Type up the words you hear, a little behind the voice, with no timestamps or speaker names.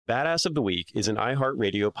Badass of the Week is an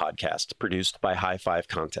iHeartRadio podcast produced by High Five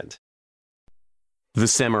Content. The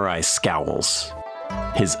samurai scowls.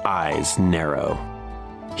 His eyes narrow.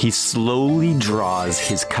 He slowly draws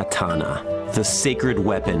his katana, the sacred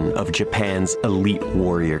weapon of Japan's elite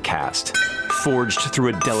warrior caste, forged through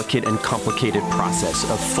a delicate and complicated process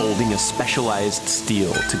of folding a specialized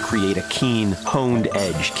steel to create a keen, honed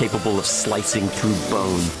edge capable of slicing through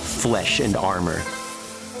bone, flesh, and armor.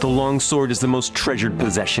 The longsword is the most treasured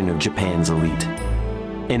possession of Japan's elite.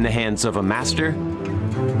 In the hands of a master,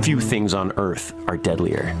 few things on earth are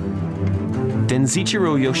deadlier.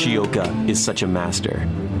 Denzichiro Yoshioka is such a master.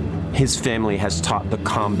 His family has taught the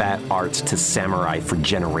combat arts to samurai for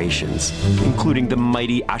generations, including the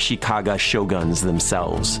mighty Ashikaga shoguns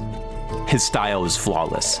themselves. His style is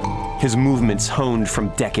flawless, his movements honed from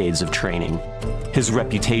decades of training, his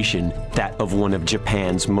reputation that of one of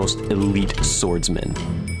Japan's most elite swordsmen.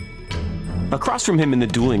 Across from him in the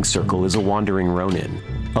dueling circle is a wandering ronin,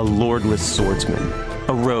 a lordless swordsman,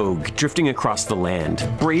 a rogue drifting across the land,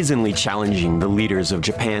 brazenly challenging the leaders of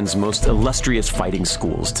Japan's most illustrious fighting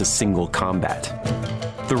schools to single combat.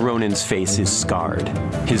 The ronin's face is scarred,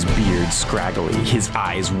 his beard scraggly, his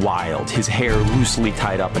eyes wild, his hair loosely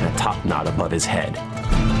tied up in a top knot above his head.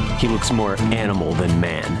 He looks more animal than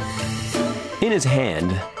man. In his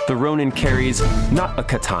hand, the ronin carries not a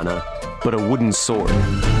katana, but a wooden sword,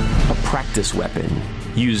 a practice weapon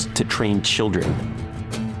used to train children.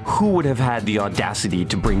 Who would have had the audacity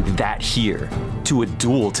to bring that here to a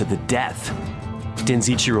duel to the death?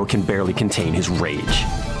 Denzichiro can barely contain his rage.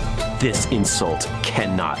 This insult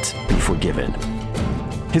cannot be forgiven.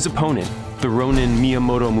 His opponent, the ronin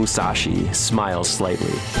Miyamoto Musashi, smiles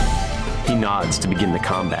slightly. He nods to begin the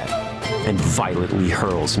combat and violently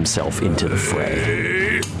hurls himself into the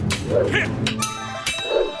fray.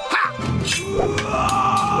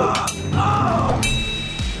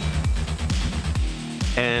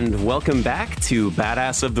 And welcome back to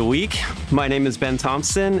Badass of the Week. My name is Ben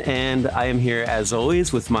Thompson, and I am here as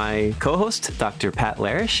always with my co-host, Dr. Pat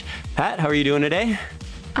Larish. Pat, how are you doing today?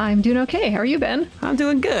 I'm doing okay. How are you, Ben? I'm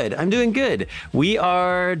doing good. We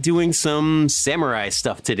are doing some samurai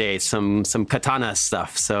stuff today, some katana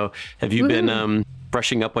stuff. So have you been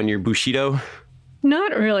brushing up on your Bushido?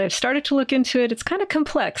 Not really. I've started to look into it. It's kind of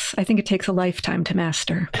complex. I think it takes a lifetime to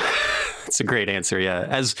master. It's a great answer, yeah.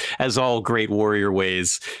 As all great warrior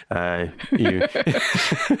ways. You...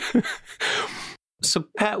 So,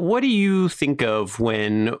 Pat, what do you think of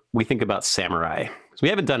when we think about samurai? We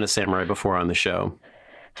haven't done a samurai before on the show.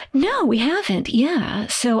 No, we haven't. Yeah.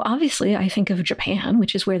 So obviously I think of Japan,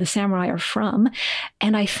 which is where the samurai are from.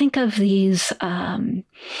 And I think of these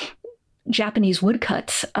Japanese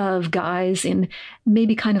woodcuts of guys in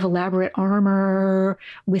maybe kind of elaborate armor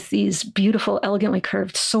with these beautiful, elegantly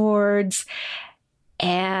curved swords.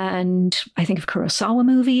 And I think of Kurosawa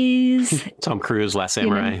movies. Tom Cruise, Last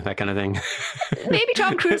Samurai, that kind of thing. Maybe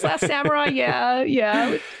Tom Cruise, Last Samurai.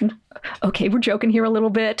 Yeah. Okay, we're joking here a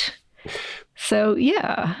little bit. So,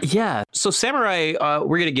 yeah. Yeah. So samurai,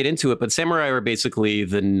 we're going to get into it, but samurai are basically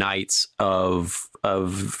the knights of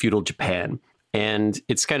feudal Japan. And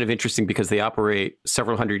it's kind of interesting because they operate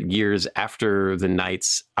several hundred years after the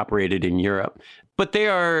knights operated in Europe. But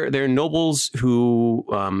they're nobles who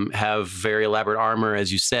have very elaborate armor, as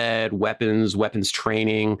you said, weapons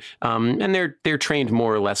training, and they're trained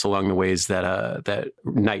more or less along the ways that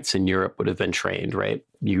knights in Europe would have been trained. Right?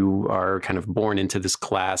 You are kind of born into this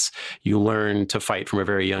class. You learn to fight from a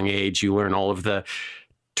very young age. You learn all of the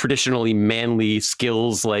traditionally manly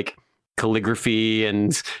skills like calligraphy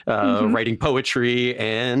and writing poetry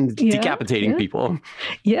and decapitating people.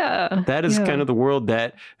 Yeah. That is kind of the world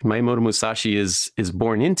that Miyamoto Musashi is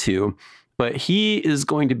born into. But he is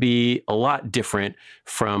going to be a lot different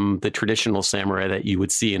from the traditional samurai that you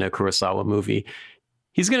would see in a Kurosawa movie.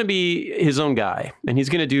 He's going to be his own guy, and he's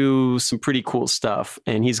going to do some pretty cool stuff.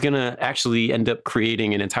 And he's going to actually end up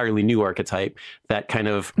creating an entirely new archetype, that kind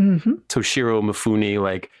of Toshiro Mifune,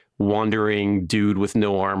 like wandering dude with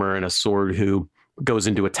no armor and a sword who goes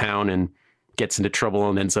into a town and gets into trouble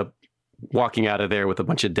and ends up walking out of there with a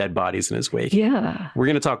bunch of dead bodies in his wake. Yeah. We're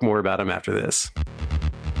going to talk more about him after this.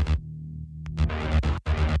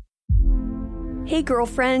 Hey,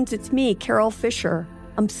 girlfriends, it's me, Carol Fisher.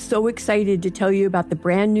 I'm so excited to tell you about the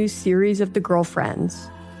brand new series of The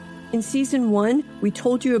Girlfriends. In season 1, we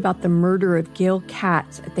told you about the murder of Gail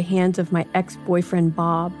Katz at the hands of my ex-boyfriend,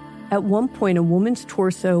 Bob. At one point, a woman's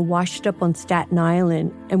torso washed up on Staten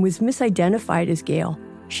Island and was misidentified as Gail.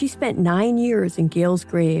 She spent 9 years in Gail's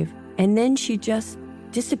grave, and then she just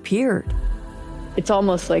disappeared. It's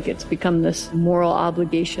almost like it's become this moral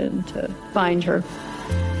obligation to find her.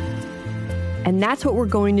 And that's what we're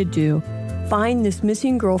going to do. Find this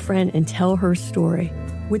missing girlfriend and tell her story.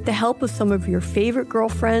 With the help of some of your favorite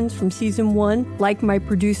girlfriends from season 1, like my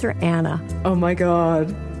producer, Anna. Oh my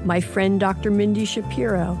God. My friend, Dr. Mindy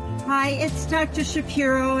Shapiro. Hi, it's Dr.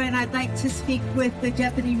 Shapiro, and I'd like to speak with the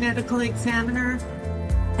Deputy Medical Examiner.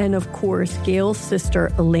 And of course, Gail's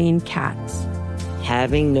sister, Elaine Katz.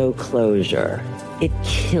 Having no closure, it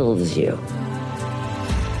kills you.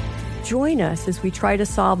 Join us as we try to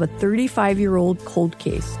solve a 35-year-old cold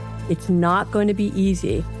case. It's not going to be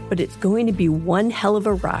easy, but it's going to be one hell of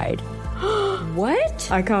a ride. What?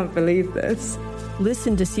 I can't believe this.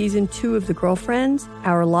 Listen to season 2 of The Girlfriends,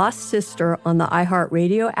 Our Lost Sister on the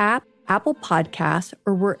iHeartRadio app, Apple Podcasts,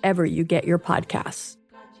 or wherever you get your podcasts.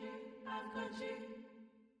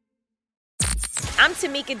 I'm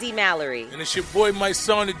Tamika D. Mallory. And it's your boy, my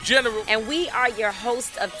son, the General. And we are your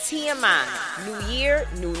hosts of TMI. New year,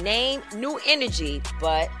 new name, new energy,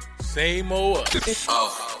 but same old us.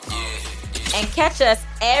 Oh, yeah. And catch us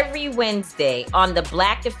every Wednesday on the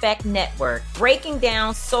Black Effect Network, breaking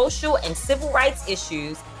down social and civil rights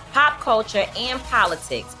issues, pop culture, and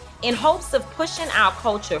politics in hopes of pushing our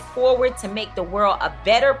culture forward to make the world a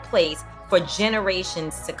better place for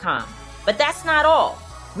generations to come. But that's not all.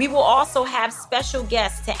 We will also have special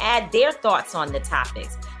guests to add their thoughts on the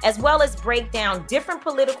topics, as well as break down different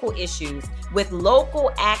political issues with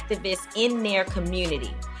local activists in their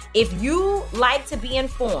community. If you like to be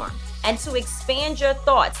informed and to expand your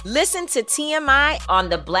thoughts, listen to TMI on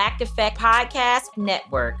the Black Effect Podcast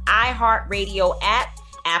Network, iHeartRadio app,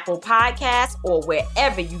 Apple Podcasts, or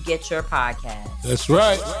wherever you get your podcasts. That's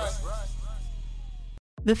right.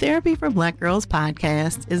 The Therapy for Black Girls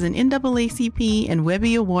podcast is an NAACP and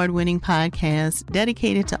Webby Award-winning podcast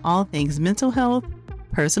dedicated to all things mental health,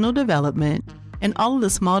 personal development, and all of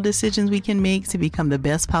the small decisions we can make to become the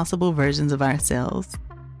best possible versions of ourselves.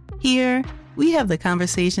 Here, we have the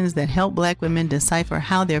conversations that help Black women decipher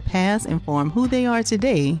how their past inform who they are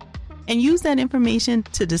today and use that information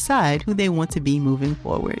to decide who they want to be moving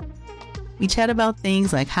forward. We chat about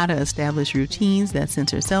things like how to establish routines that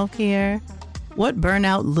center self-care, what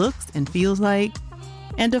burnout looks and feels like,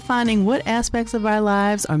 and defining what aspects of our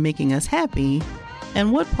lives are making us happy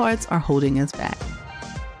and what parts are holding us back.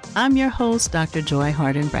 I'm your host, Dr. Joy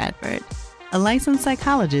Harden Bradford, a licensed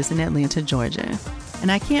psychologist in Atlanta, Georgia, and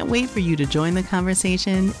I can't wait for you to join the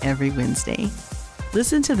conversation every Wednesday.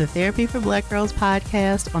 Listen to the Therapy for Black Girls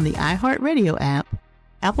podcast on the iHeartRadio app,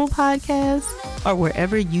 Apple Podcasts, or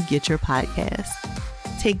wherever you get your podcasts.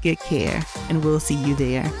 Take good care, and we'll see you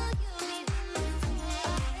there.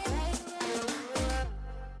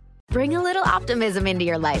 Bring a little optimism into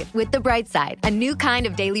your life with The Bright Side, a new kind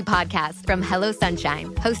of daily podcast from Hello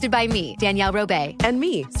Sunshine, hosted by me, Danielle Robay. And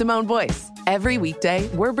me, Simone Boyce. Every weekday,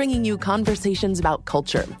 we're bringing you conversations about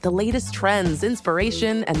culture, the latest trends,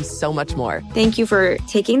 inspiration, and so much more. Thank you for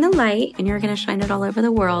taking the light, and you're going to shine it all over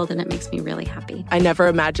the world, and it makes me really happy. I never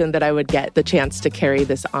imagined that I would get the chance to carry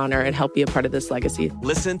this honor and help be a part of this legacy.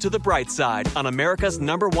 Listen to The Bright Side on America's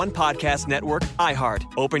 #1 podcast network, iHeart.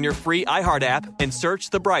 Open your free iHeart app and search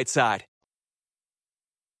The Bright Side.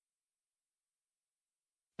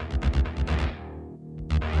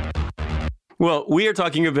 Well, we are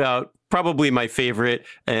talking about probably my favorite,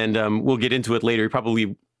 and we'll get into it later.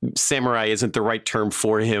 Probably samurai isn't the right term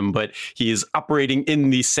for him, but he is operating in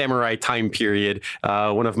the samurai time period.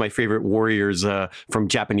 One of my favorite warriors from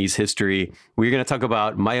Japanese history. We're going to talk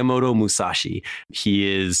about Miyamoto Musashi.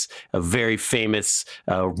 He is a very famous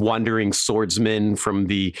wandering swordsman from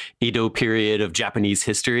the Edo period of Japanese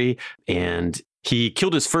history, and he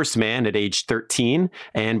killed his first man at age 13,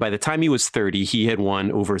 and by the time he was 30, he had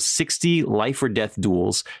won over 60 life or death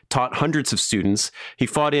duels, taught hundreds of students. He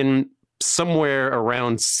fought in somewhere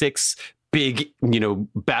around 6 big,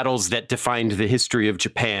 battles that defined the history of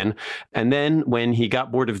Japan. And then when he got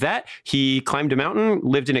bored of that, he climbed a mountain,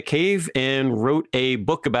 lived in a cave, and wrote a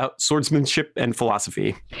book about swordsmanship and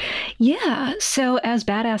philosophy. Yeah, so as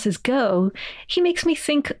badasses go, he makes me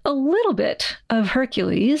think a little bit of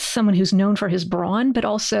Hercules, someone who's known for his brawn, but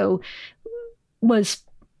also was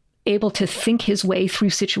able to think his way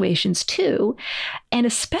through situations too. And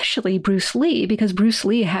especially Bruce Lee, because Bruce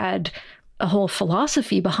Lee had a whole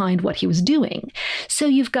philosophy behind what he was doing. So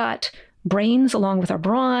you've got brains along with our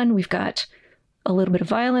brawn. We've got a little bit of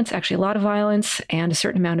violence, actually a lot of violence, and a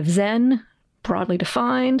certain amount of Zen, broadly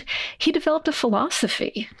defined. He developed a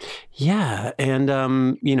philosophy. Yeah. And,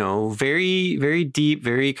 very, very deep,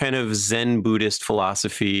 very kind of Zen Buddhist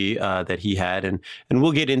philosophy that he had. And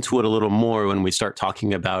we'll get into it a little more when we start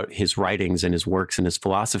talking about his writings and his works and his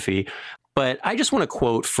philosophy. But I just want to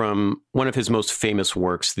quote from one of his most famous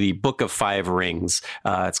works, the Book of Five Rings.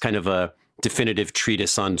 It's kind of a definitive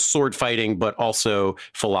treatise on sword fighting, but also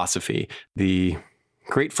philosophy. The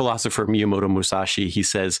great philosopher Miyamoto Musashi, he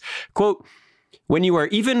says, quote, "When you are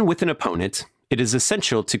even with an opponent, it is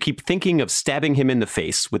essential to keep thinking of stabbing him in the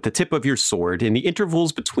face with the tip of your sword in the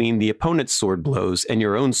intervals between the opponent's sword blows and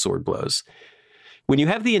your own sword blows. When you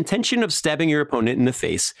have the intention of stabbing your opponent in the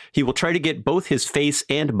face, he will try to get both his face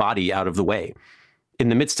and body out of the way. In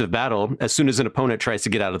the midst of battle, as soon as an opponent tries to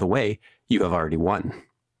get out of the way, you have already won."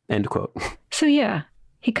 End quote. So yeah,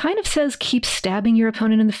 he kind of says keep stabbing your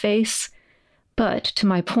opponent in the face, but to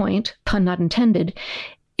my point, pun not intended,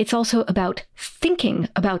 it's also about thinking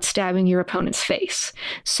about stabbing your opponent's face.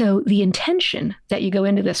 So the intention that you go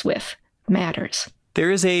into this with matters. There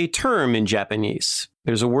is a term in Japanese.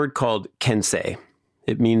 There's a word called kensei.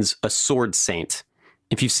 It means a sword saint.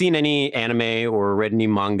 If you've seen any anime or read any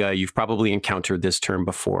manga, you've probably encountered this term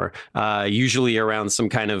before, usually around some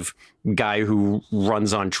kind of guy who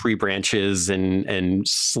runs on tree branches and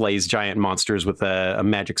slays giant monsters with a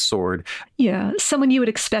magic sword. Yeah, someone you would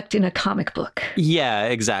expect in a comic book. Yeah,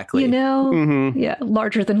 exactly. You know? Mm-hmm. Yeah,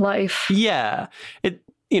 larger than life. Yeah.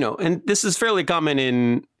 And this is fairly common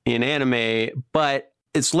in anime, but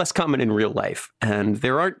it's less common in real life. And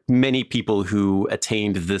there aren't many people who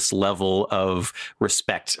attained this level of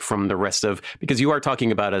respect from the rest of, because you are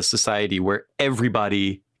talking about a society where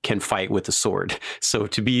everybody can fight with a sword. So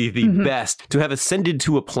to be the best, to have ascended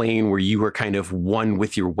to a plane where you are kind of one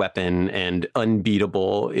with your weapon and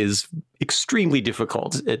unbeatable is extremely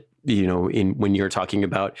difficult when you're talking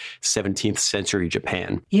about 17th century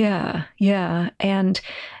Japan. Yeah. And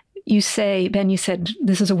you said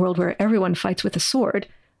this is a world where everyone fights with a sword.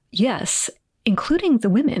 Yes, including the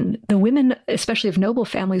women. The women, especially of noble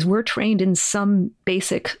families, were trained in some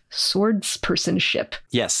basic swordspersonship.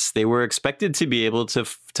 Yes, they were expected to be able to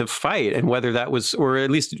fight, and whether that was, or at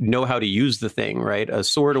least know how to use the thing, right? A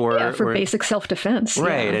sword for basic self-defense.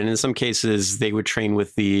 Right, and in some cases, they would train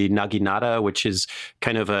with the naginata, which is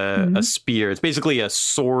kind of a spear. It's basically a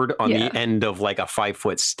sword on the end of like a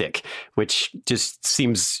 5-foot stick, which just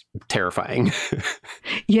seems terrifying.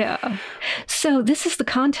 Yeah. So this is the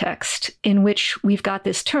context in which we've got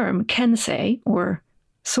this term, kensei, or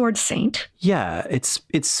sword saint. Yeah, it's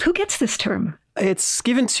who gets this term? It's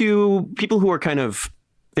given to people who are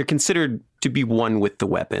they're considered to be one with the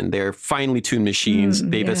weapon. They're finely tuned machines.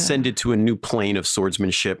 They've ascended to a new plane of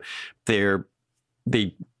swordsmanship.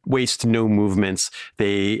 They waste no movements.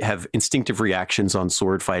 They have instinctive reactions on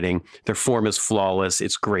sword fighting. Their form is flawless.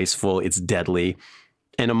 It's graceful. It's deadly.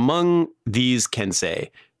 And among these kensei,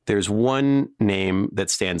 there's one name that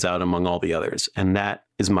stands out among all the others, and that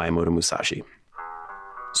is Miyamoto Musashi.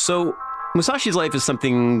 So Musashi's life is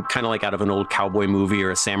something kind of like out of an old cowboy movie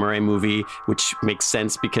or a samurai movie, which makes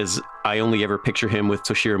sense because I only ever picture him with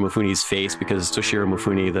Toshiro Mifune's face, because Toshiro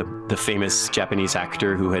Mifune, the famous Japanese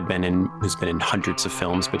actor who's been in hundreds of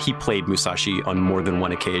films, but he played Musashi on more than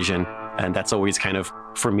one occasion. And that's always kind of,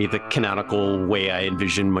 for me, the canonical way I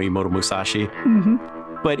envision Miyamoto Musashi.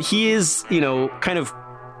 But he is, kind of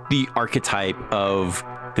the archetype of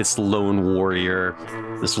this lone warrior,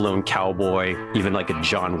 this lone cowboy, even like a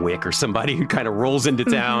John Wick or somebody who kind of rolls into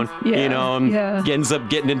town, ends up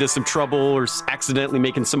getting into some trouble or accidentally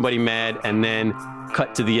making somebody mad, and then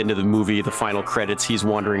cut to the end of the movie, the final credits, he's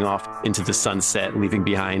wandering off into the sunset, leaving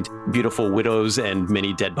behind beautiful widows and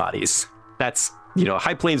many dead bodies. That's,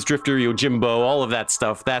 High Plains Drifter, Yojimbo, all of that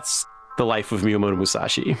stuff. That's the life of Miyamoto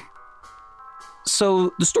Musashi.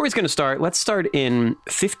 So the story's going to start. Let's start in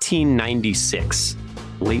 1596.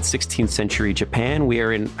 Late 16th century Japan. We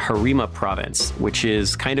are in Harima province, which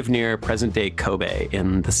is kind of near present-day Kobe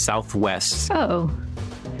in the southwest. Oh,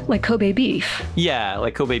 like Kobe beef. Yeah,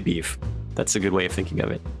 like Kobe beef. That's a good way of thinking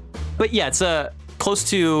of it. But yeah, it's close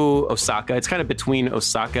to Osaka. It's kind of between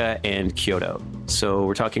Osaka and Kyoto. So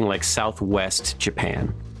we're talking like southwest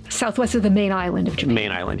Japan. Southwest of the main island of Japan.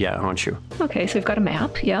 Main island, yeah, Honshu. Okay, so we've got a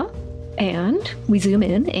map, yeah. And we zoom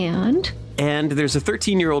in And there's a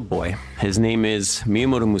 13-year-old boy. His name is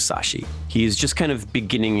Miyamoto Musashi. He's just kind of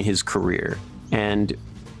beginning his career. And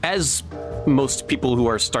as most people who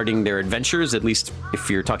are starting their adventures, at least if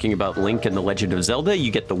you're talking about Link and the Legend of Zelda, you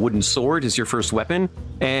get the wooden sword as your first weapon.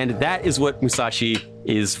 And that is what Musashi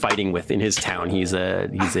is fighting with in his town. He's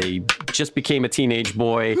just became a teenage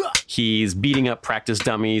boy. He's beating up practice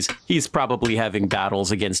dummies. He's probably having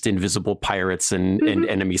battles against invisible pirates and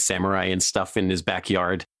enemy samurai and stuff in his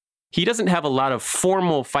backyard. He doesn't have a lot of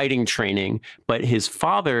formal fighting training, but his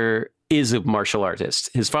father is a martial artist.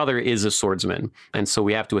 His father is a swordsman. And so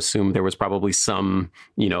we have to assume there was probably some,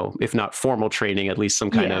 if not formal training, at least some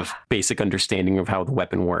kind of basic understanding of how the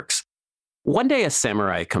weapon works. One day a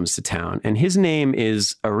samurai comes to town, and his name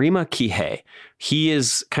is Arima Kihei. He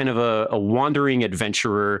is kind of a wandering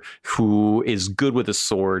adventurer who is good with a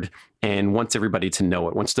sword and wants everybody to know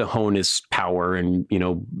it, wants to hone his power and,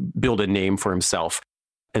 build a name for himself.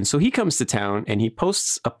 And so he comes to town and he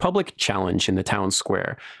posts a public challenge in the town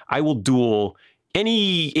square. I will duel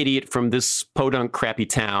any idiot from this podunk crappy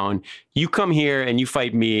town. You come here and you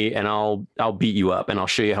fight me and I'll beat you up and I'll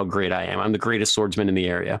show you how great I am. I'm the greatest swordsman in the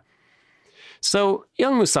area. So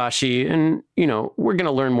young Musashi, and, we're going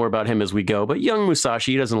to learn more about him as we go, but young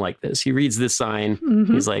Musashi, he doesn't like this. He reads this sign.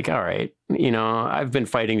 Mm-hmm. He's like, all right, I've been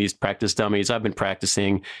fighting these practice dummies. I've been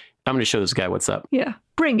practicing. I'm going to show this guy what's up. Yeah,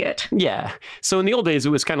 bring it. Yeah. So in the old days, it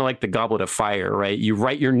was kind of like the Goblet of Fire, right? You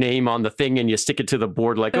write your name on the thing and you stick it to the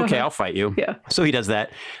board like, okay, I'll fight you. Yeah. So he does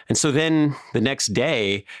that. And so then the next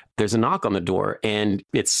day, there's a knock on the door and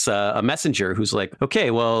it's a messenger who's like,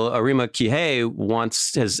 okay, well, Arima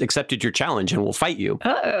Kihei has accepted your challenge and will fight you.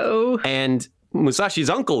 Uh-oh. And Musashi's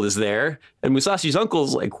uncle is there, and Musashi's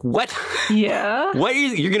uncle's like, what? Yeah. What?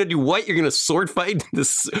 You're going to do what? You're going to sword fight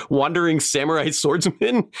this wandering samurai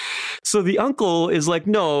swordsman? So the uncle is like,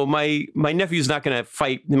 no, my nephew's not going to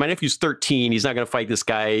fight. My nephew's 13. He's not going to fight this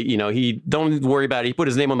guy. Don't worry about it. He put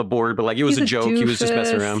his name on the board, but it was a joke. He was just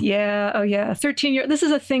messing around. Yeah. Oh, yeah. 13-year. This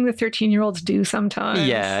is a thing that 13-year-olds do sometimes.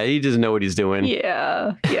 Yeah. He doesn't know what he's doing.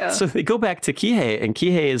 Yeah. Yeah. So they go back to Kihei, and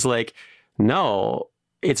Kihei is like, no,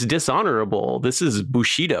 it's dishonorable. This is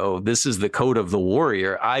Bushido. This is the code of the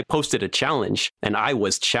warrior. I posted a challenge and I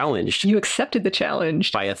was challenged. You accepted the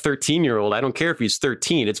challenge. By a 13-year-old. I don't care if he's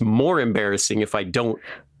 13. It's more embarrassing if I don't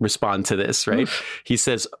respond to this, right? Oof. He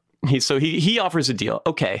says, he offers a deal.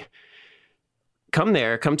 Okay, come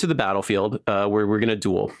to the battlefield where we're going to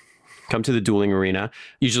duel. Come to the dueling arena.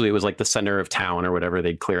 Usually it was like the center of town or whatever.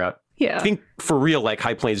 They'd clear out. Yeah. I think for real, like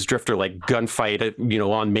High Plains Drifter, like gunfight,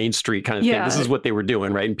 on Main Street kind of thing. This is what they were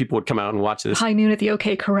doing, right? And people would come out and watch this. High noon at the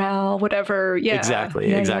OK Corral, whatever. Yeah. Exactly.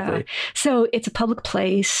 Yeah. So it's a public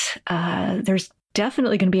place. There's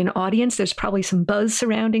definitely going to be an audience. There's probably some buzz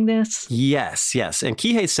surrounding this. Yes. And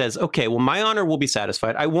Kihei says, okay, well, my honor will be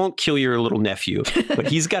satisfied. I won't kill your little nephew, but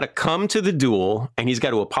he's got to come to the duel and he's got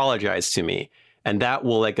to apologize to me. And that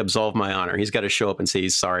will absolve my honor. He's got to show up and say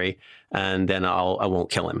he's sorry. And then I won't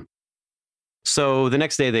kill him. So the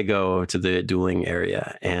next day they go to the dueling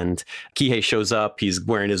area and Kihei shows up. He's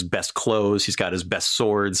wearing his best clothes. He's got his best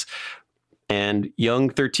swords. And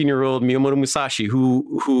young 13-year-old Miyamoto Musashi,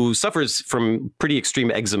 who suffers from pretty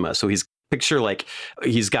extreme eczema. So he's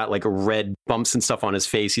he's got red bumps and stuff on his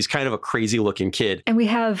face. He's kind of a crazy looking kid. And we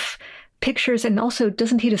have pictures, and also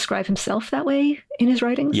doesn't he describe himself that way in his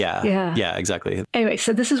writings? Yeah, exactly. Anyway,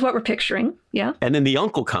 so this is what we're picturing. Yeah. And then the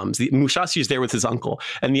uncle comes. Musashi's there with his uncle,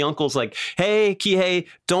 and the uncle's like, hey, Kihei,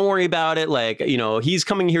 don't worry about it. He's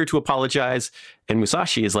coming here to apologize. And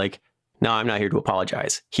Musashi is like, no, I'm not here to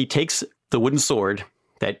apologize. He takes the wooden sword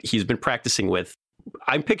that he's been practicing with.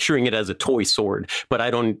 I'm picturing it as a toy sword, but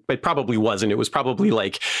it probably wasn't. It was probably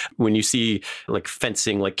when you see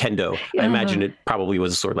fencing, like kendo. I imagine it probably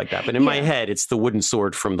was a sword like that. But in my head, it's the wooden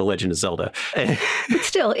sword from The Legend of Zelda. But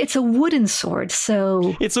still, it's a wooden sword,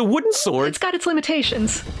 so... It's a wooden sword. It's got its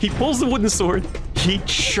limitations. He pulls the wooden sword. He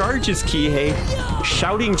charges Kihei,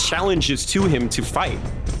 shouting challenges to him to fight.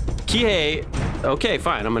 Kihei, okay,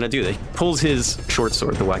 fine, I'm going to do that. He pulls his short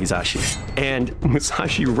sword, the wakizashi, and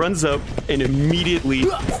Musashi runs up and immediately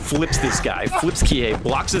flips this guy, flips Kihei,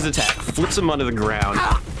 blocks his attack, flips him onto the ground,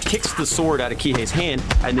 kicks the sword out of Kihei's hand,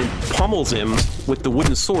 and then pummels him with the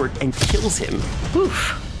wooden sword and kills him.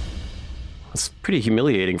 Oof. It's pretty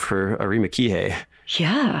humiliating for Arima Kihei.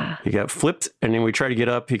 Yeah. He got flipped, and then we tried to get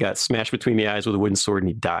up. He got smashed between the eyes with a wooden sword, and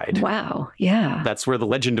he died. Wow. Yeah. That's where the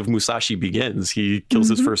legend of Musashi begins. He kills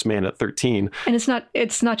his first man at 13. And it's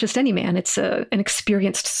not just any man. It's an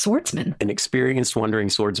experienced swordsman. An experienced wandering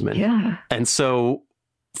swordsman. Yeah. And so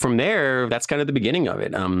from there, that's kind of the beginning of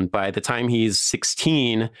it. By the time he's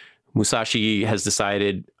 16, Musashi has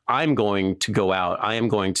decided, I'm going to go out. I am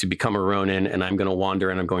going to become a Ronin, and I'm going to wander,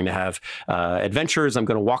 and I'm going to have adventures. I'm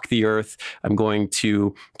going to walk the earth. I'm going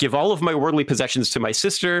to give all of my worldly possessions to my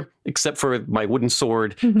sister, except for my wooden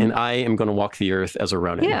sword, and I am going to walk the earth as a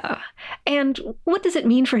Ronin. Yeah. And what does it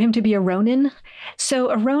mean for him to be a Ronin? So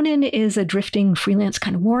a Ronin is a drifting freelance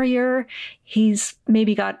kind of warrior. He's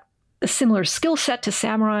maybe got a similar skill set to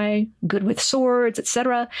samurai, good with swords,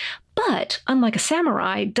 etc. But unlike a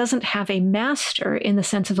samurai, doesn't have a master in the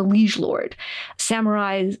sense of a liege lord.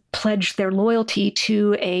 Samurai pledge their loyalty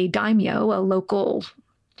to a daimyo, a local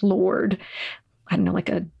lord. I don't know, like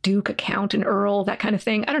a duke, a count, an earl, that kind of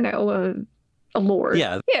thing. I don't know, a lord.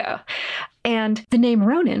 Yeah. Yeah. And the name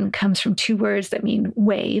Ronin comes from two words that mean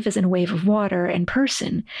wave, as in a wave of water, and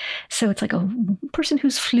person. So it's like a person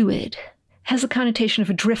who's fluid, has the connotation of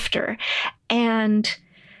a drifter. And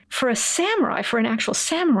for a samurai, for an actual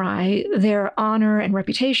samurai, their honor and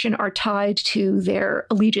reputation are tied to their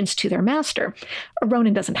allegiance to their master. A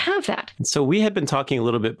Ronin doesn't have that. So we had been talking a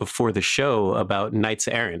little bit before the show about knights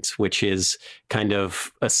errant, which is kind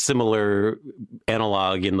of a similar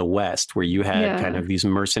analog in the West, where you had kind of these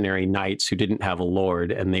mercenary knights who didn't have a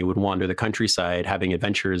lord, and they would wander the countryside having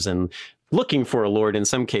adventures and looking for a lord in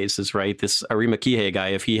some cases, right? This Arima Kihei guy,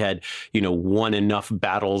 if he had, won enough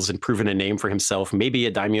battles and proven a name for himself, maybe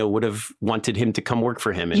a daimyo would have wanted him to come work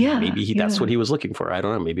for him. And maybe that's what he was looking for. I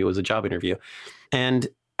don't know. Maybe it was a job interview. And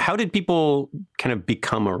how did people kind of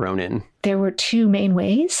become a Ronin? There were two main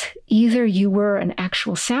ways. Either you were an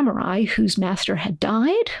actual samurai whose master had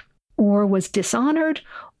died or was dishonored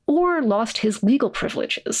or lost his legal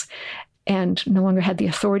privileges and no longer had the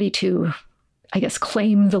authority to, I guess,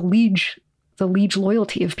 claim the liege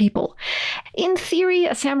loyalty of people. In theory,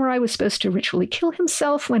 a samurai was supposed to ritually kill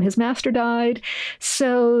himself when his master died.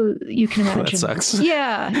 So you can imagine. That sucks.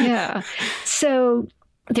 Yeah. So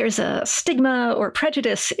there's a stigma or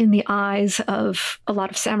prejudice in the eyes of a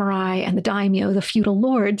lot of samurai and the daimyo, the feudal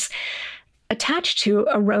lords, attached to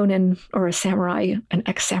a Ronin or a samurai, an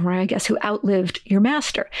ex-samurai, I guess, who outlived your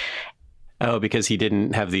master. Oh, because he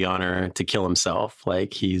didn't have the honor to kill himself.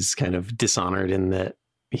 Like he's kind of dishonored in that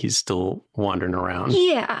he's still wandering around.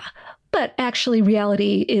 Yeah, but actually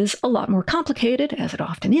reality is a lot more complicated, as it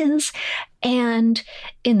often is. And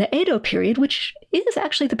in the Edo period, which is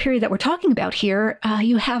actually the period that we're talking about here,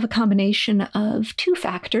 you have a combination of two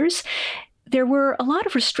factors. There were a lot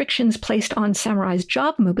of restrictions placed on samurai's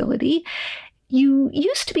job mobility. You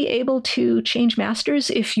used to be able to change masters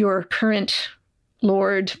if your current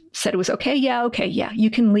lord said it was okay, you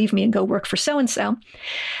can leave me and go work for so-and-so.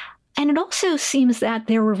 And it also seems that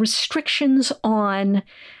there were restrictions on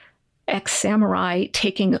ex-samurai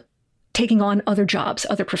taking on other jobs,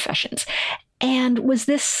 other professions. And was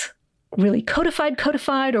this really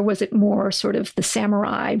codified, or was it more sort of the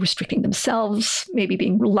samurai restricting themselves, maybe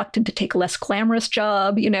being reluctant to take a less glamorous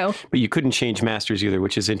job, But you couldn't change masters either,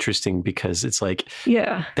 which is interesting because it's like,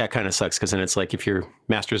 that kind of sucks, because then it's like if your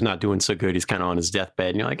master's not doing so good, he's kind of on his deathbed,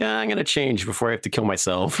 and you're like, I'm going to change before I have to kill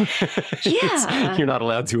myself. You're not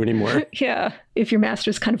allowed to anymore. Yeah. If your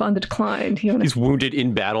master's kind of on the decline. He's wounded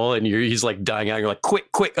in battle, and he's like dying out. You're like, quick,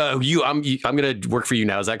 I'm going to work for you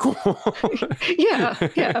now. Is that cool? Yeah.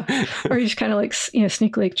 Or you just kind of like,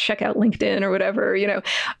 sneakily check out LinkedIn or whatever,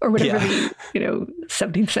 or whatever the,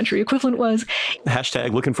 17th century equivalent was.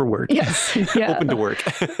 Hashtag looking for work. Yes. Yeah. Open to work.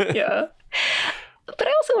 Yeah. But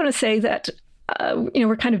I also want to say that,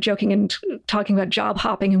 we're kind of joking and talking about job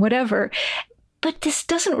hopping and whatever, but this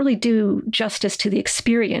doesn't really do justice to the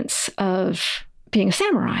experience of being a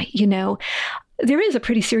samurai, There is a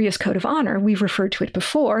pretty serious code of honor. We've referred to it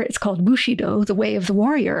before. It's called Bushido, the way of the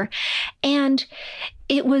warrior. And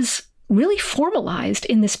it was really formalized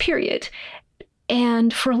in this period.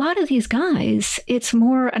 And for a lot of these guys, it's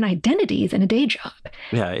more an identity than a day job.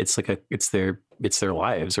 Yeah, it's their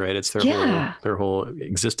lives, right? It's their whole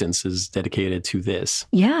existence is dedicated to this.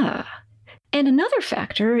 Yeah. And another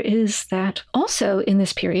factor is that also in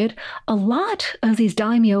this period, a lot of these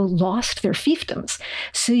daimyo lost their fiefdoms.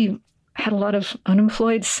 So you had a lot of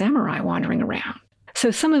unemployed samurai wandering around.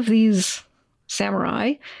 So some of these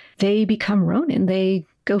samurai, they become Ronin. They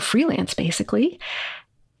go freelance, basically.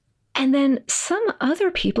 And then some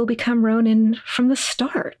other people become Ronin from the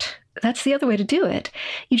start. That's the other way to do it.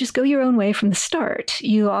 You just go your own way from the start.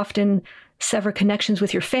 You often sever connections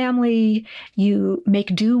with your family. You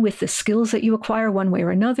make do with the skills that you acquire one way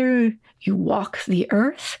or another. You walk the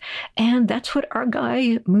earth. And that's what our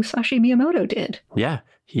guy, Musashi Miyamoto, did. Yeah.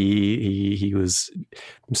 He was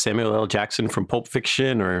Samuel L. Jackson from Pulp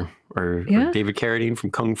Fiction or David Carradine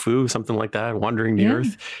from Kung Fu, something like that, wandering the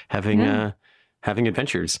earth, having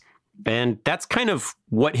adventures. And that's kind of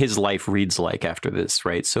what his life reads like after this,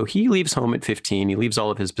 right? So he leaves home at 15. He leaves all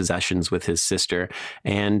of his possessions with his sister.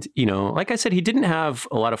 And, like I said, he didn't have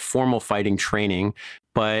a lot of formal fighting training,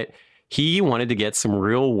 but he wanted to get some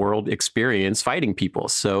real world experience fighting people.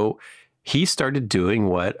 So he started doing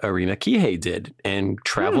what Arima Kihei did and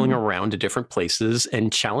traveling around to different places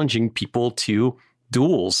and challenging people to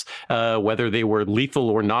duels, whether they were lethal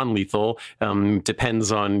or non-lethal,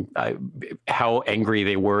 depends on how angry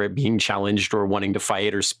they were at being challenged or wanting to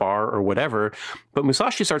fight or spar or whatever. But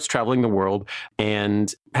Musashi starts traveling the world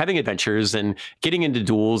and having adventures and getting into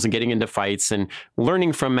duels and getting into fights and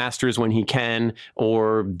learning from masters when he can,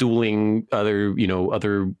 or dueling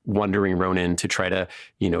other wandering ronin to try to,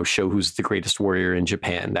 show who's the greatest warrior in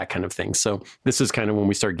Japan, that kind of thing. So this is kind of when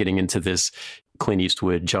we start getting into this Clint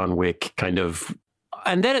Eastwood, John Wick kind of.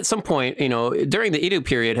 And then at some point, during the Edo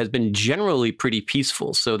period has been generally pretty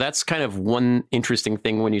peaceful. So that's kind of one interesting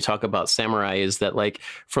thing when you talk about samurai, is that like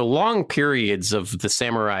for long periods of the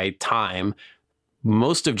samurai time,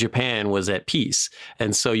 most of Japan was at peace.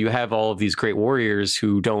 And so you have all of these great warriors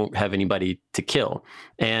who don't have anybody to kill.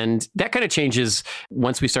 And that kind of changes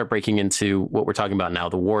once we start breaking into what we're talking about now,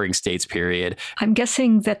 the Warring States period. I'm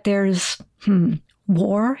guessing that there's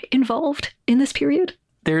war involved in this period?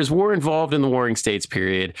 There's war involved in the Warring States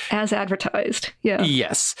period. As advertised, yeah.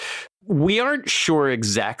 Yes. We aren't sure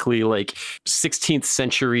exactly, like 16th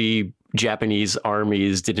century Japanese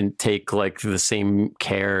armies didn't take like the same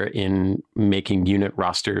care in making unit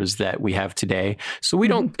rosters that we have today. So we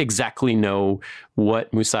don't exactly know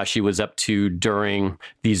what Musashi was up to during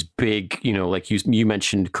these big, like you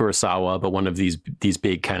mentioned Kurosawa, but one of these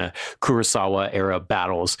big kind of Kurosawa era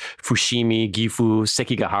battles, Fushimi, Gifu,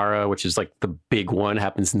 Sekigahara, which is like the big one,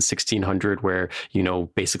 happens in 1600, where,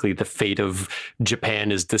 basically the fate of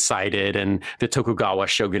Japan is decided and the Tokugawa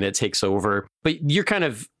shogunate takes over. But you're kind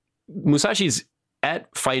of, Musashi's at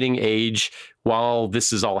fighting age while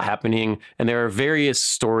this is all happening, and there are various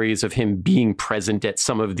stories of him being present at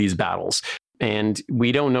some of these battles. And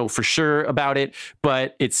we don't know for sure about it,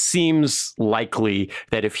 but it seems likely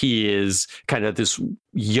that if he is kind of this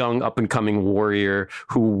young up-and-coming warrior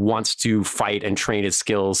who wants to fight and train his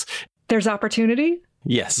skills, there's opportunity?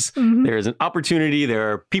 Yes, there is an opportunity.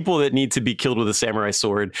 There are people that need to be killed with a samurai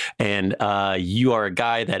sword, and you are a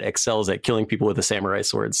guy that excels at killing people with a samurai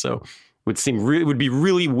sword. So it would be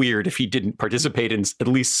really weird if he didn't participate in at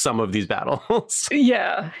least some of these battles.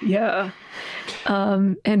 Yeah.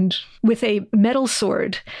 And with a metal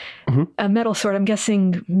sword, I'm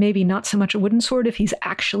guessing maybe not so much a wooden sword if he's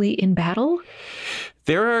actually in battle.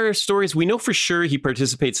 There are stories, we know for sure he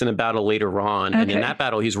participates in a battle later on. Okay. And in that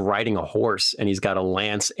battle, he's riding a horse and he's got a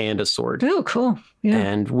lance and a sword. Oh, cool. Yeah.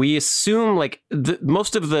 And we assume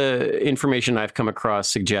most of the information I've come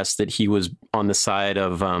across suggests that he was on the side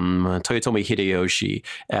of Toyotomi Hideyoshi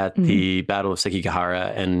at the Battle of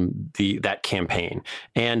Sekigahara and that campaign.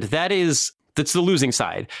 And that's the losing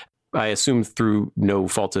side. I assume through no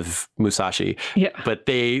fault of Musashi. Yeah. But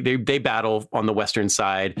they battle on the western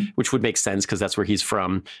side, which would make sense because that's where he's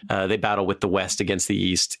from. They battle with the West against the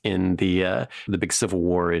East in the big civil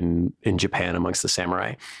war in Japan amongst the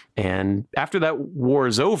samurai. And after that war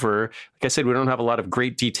is over, like I said, we don't have a lot of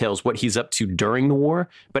great details what he's up to during the war.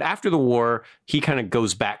 But after the war, he kind of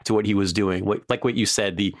goes back to what he was doing. Like what you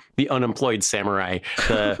said, the unemployed samurai.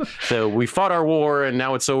 We fought our war and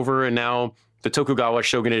now it's over, and now the Tokugawa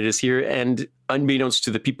shogunate is here, and unbeknownst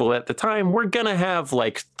to the people at the time, we're going to have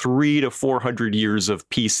like 300 to 400 years of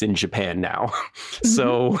peace in Japan now.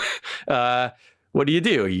 So what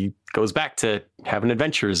do? He goes back to having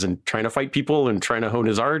adventures and trying to fight people and trying to hone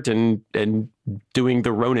his art and doing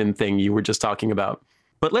the Ronin thing you were just talking about.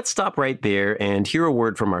 But let's stop right there and hear a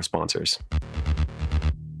word from our sponsors.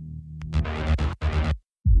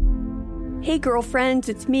 Hey, girlfriends,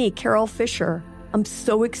 it's me, Carol Fisher. I'm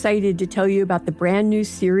so excited to tell you about the brand new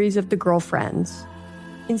series of The Girlfriends.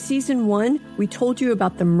 In season 1, we told you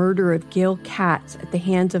about the murder of Gail Katz at the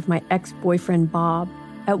hands of my ex-boyfriend Bob.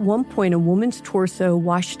 At one point, a woman's torso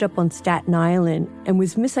washed up on Staten Island and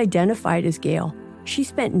was misidentified as Gail. She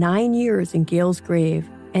spent 9 years in Gail's grave,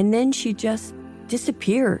 and then she just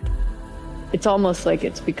disappeared. It's almost like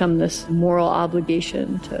it's become this moral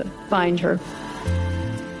obligation to find her.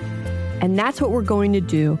 And that's what we're going to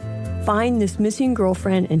do. Find this missing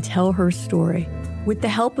girlfriend and tell her story. With the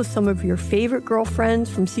help of some of your favorite girlfriends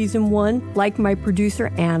from season 1, like my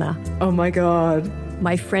producer, Anna. Oh my God.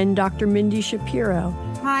 My friend, Dr. Mindy Shapiro.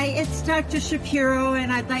 Hi, it's Dr. Shapiro,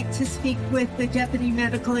 and I'd like to speak with the deputy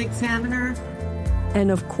medical examiner. And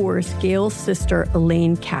of course, Gail's sister,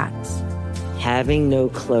 Elaine Katz. Having no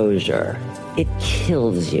closure, it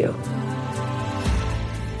kills you.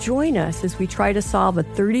 Join us as we try to solve a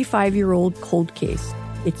 35-year-old cold case.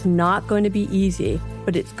 It's not going to be easy,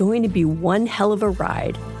 but it's going to be one hell of a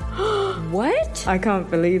ride. What? I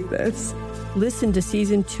can't believe this. Listen to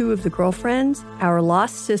season 2 of The Girlfriends, Our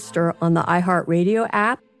Lost Sister on the iHeartRadio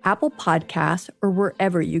app, Apple Podcasts, or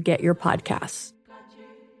wherever you get your podcasts.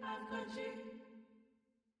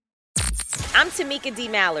 I'm Tamika D.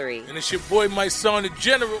 Mallory. And it's your boy, my son, the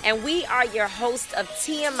General. And we are your hosts of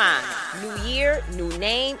TMI. New year, new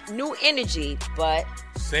name, new energy, but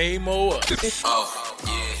same old us. Oh,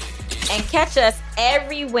 yeah. And catch us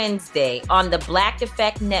every Wednesday on the Black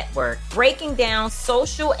Effect Network, breaking down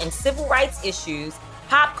social and civil rights issues,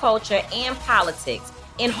 pop culture, and politics,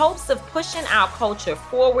 in hopes of pushing our culture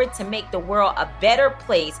forward to make the world a better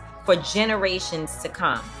place for generations to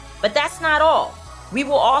come. But that's not all. We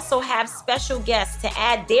will also have special guests to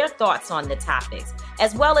add their thoughts on the topics,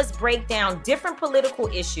 as well as break down different political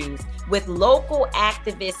issues with local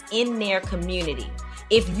activists in their community.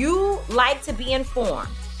 If you like to be informed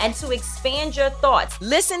and to expand your thoughts,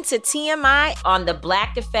 listen to TMI on the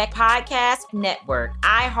Black Effect Podcast Network,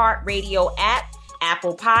 iHeartRadio app,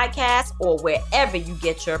 Apple Podcasts, or wherever you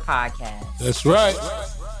get your podcasts. That's right.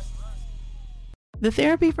 The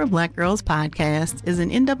Therapy for Black Girls podcast is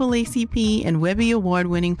an NAACP and Webby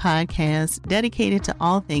Award-winning podcast dedicated to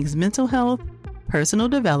all things mental health, personal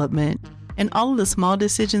development, and all of the small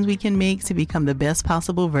decisions we can make to become the best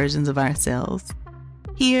possible versions of ourselves.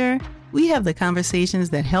 Here, we have the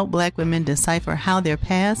conversations that help Black women decipher how their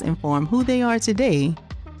past inform who they are today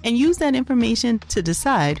and use that information to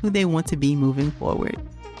decide who they want to be moving forward.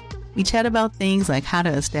 We chat about things like how to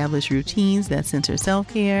establish routines that center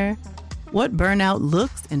self-care, what burnout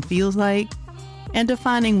looks and feels like, and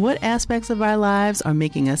defining what aspects of our lives are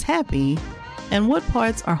making us happy and what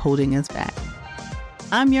parts are holding us back.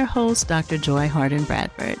 I'm your host, Dr. Joy Harden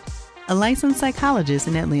Bradford, a licensed psychologist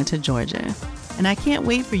in Atlanta, Georgia, and I can't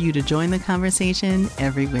wait for you to join the conversation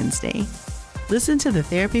every Wednesday. Listen to the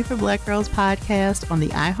Therapy for Black Girls podcast on the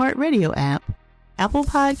iHeartRadio app, Apple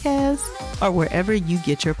Podcasts, or wherever you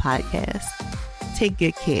get your podcasts. Take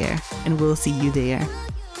good care, and we'll see you there.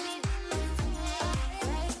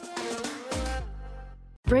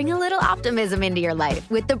 Bring a little optimism into your life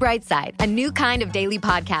with The Bright Side, a new kind of daily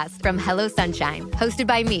podcast from Hello Sunshine, hosted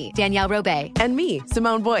by me, Danielle Robay. And me,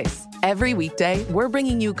 Simone Boyce. Every weekday, we're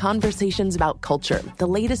bringing you conversations about culture, the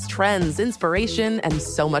latest trends, inspiration, and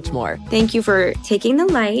so much more. Thank you for taking the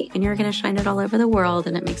light, and you're going to shine it all over the world,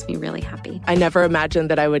 and it makes me really happy. I never imagined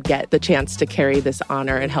that I would get the chance to carry this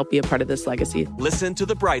honor and help be a part of this legacy. Listen to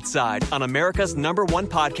The Bright Side on America's #1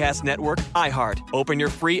 podcast network, iHeart. Open your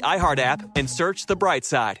free iHeart app and search The Bright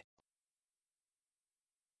Side.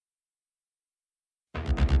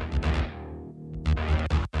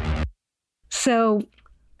 So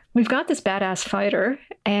we've got this badass fighter,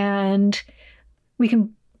 and we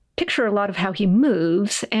can picture a lot of how he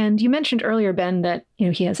moves. And you mentioned earlier, Ben, that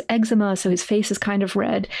he has eczema, so his face is kind of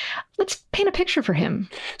red. Let's paint a picture for him.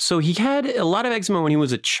 So he had a lot of eczema when he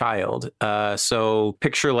was a child. So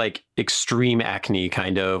picture like extreme acne,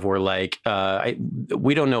 kind of, or like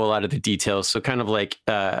we don't know a lot of the details. So kind of like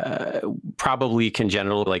probably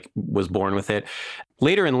congenital, like was born with it.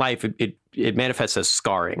 Later in life, it manifests as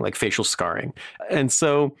scarring, like facial scarring. And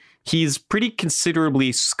so he's pretty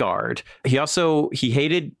considerably scarred. He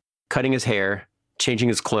hated cutting his hair, changing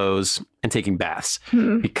his clothes, and taking baths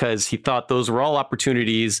because he thought those were all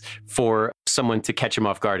opportunities for someone to catch him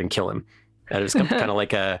off guard and kill him. That is kind of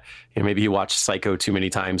like maybe he watched Psycho too many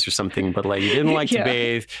times or something, but like he didn't like to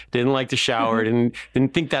bathe, didn't like to shower,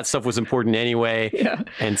 didn't think that stuff was important anyway. Yeah.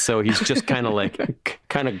 And so he's just kind of like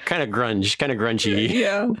kind of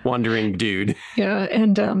grungy, wandering dude. Yeah.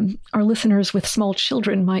 And our listeners with small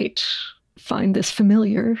children might find this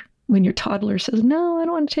familiar. When your toddler says, "No, I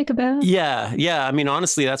don't want to take a bath." Yeah. I mean,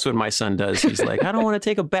 honestly, that's what my son does. He's like, "I don't want to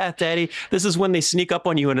take a bath, Daddy." This is when they sneak up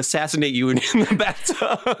on you and assassinate you in the bathtub.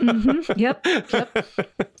 Mm-hmm. Yep.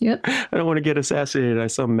 I don't want to get assassinated. I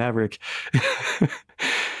saw Maverick.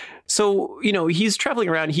 So, he's traveling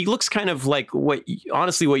around. He looks kind of like what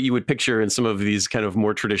you would picture in some of these kind of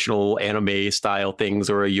more traditional anime style things,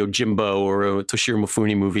 or a Yojimbo or a Toshiro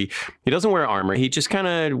Mifune movie. He doesn't wear armor. He just kind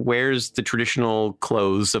of wears the traditional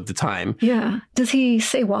clothes of the time. Yeah. Does he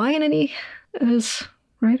say why in any of his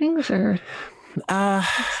writings, or?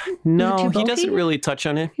 No, he doesn't really touch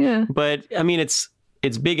on it. Yeah. But I mean, it's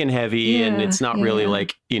big and heavy, and it's not really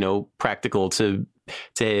like, practical to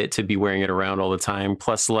be wearing it around all the time.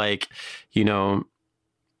 Plus, like,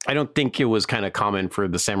 I don't think it was kind of common for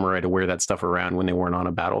the samurai to wear that stuff around when they weren't on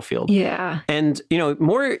a battlefield. Yeah. And,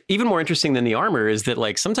 even more interesting than the armor is that,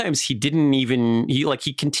 like, sometimes he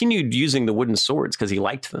continued using the wooden swords because he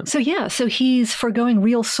liked them. So he's forgoing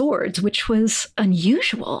real swords, which was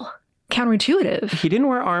unusual counterintuitive. He didn't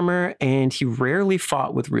wear armor, and he rarely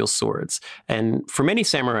fought with real swords. And for many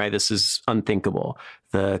samurai, this is unthinkable.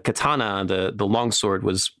 The katana, the longsword,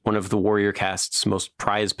 was one of the warrior caste's most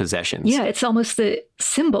prized possessions. Yeah, it's almost the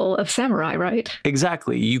symbol of samurai, right?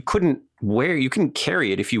 Exactly. You couldn't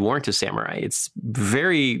carry it if you weren't a samurai. It's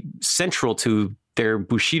very central to their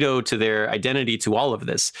bushido, to their identity, to all of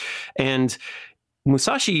this. And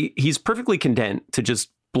Musashi, he's perfectly content to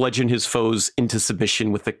just bludgeon his foes into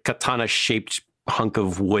submission with a katana-shaped hunk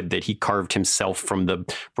of wood that he carved himself from the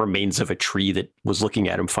remains of a tree that was looking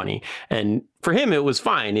at him funny. And for him, it was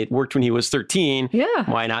fine. It worked when he was 13. Yeah.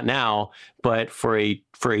 Why not now? But for a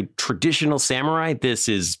traditional samurai, this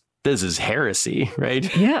is heresy,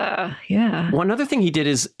 right? Yeah, yeah. One other thing he did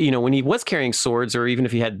is, when he was carrying swords, or even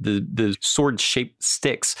if he had the sword-shaped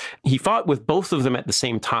sticks, he fought with both of them at the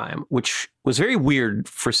same time, which was very weird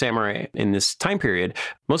for samurai in this time period.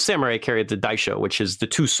 Most samurai carried the daisho, which is the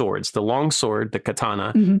two swords, the long sword, the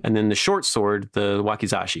katana, and then the short sword, the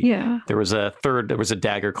wakizashi. Yeah. There was a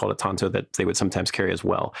dagger called a tanto that they would sometimes carry as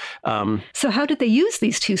well. So how did they use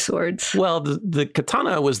these two swords? Well, the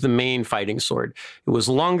katana was the main fighting sword. It was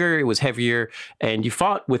longer, it was heavier, and you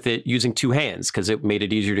fought with it using two hands because it made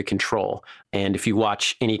it easier to control. And if you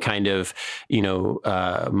watch any kind of,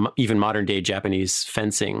 even modern day Japanese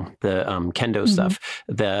fencing, the kendo stuff,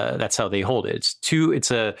 that's how they hold it.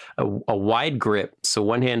 It's a wide grip. So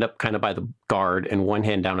one hand up kind of by the guard and one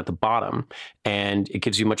hand down at the bottom. And it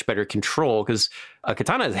gives you much better control because a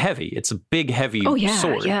katana is heavy. It's a big, heavy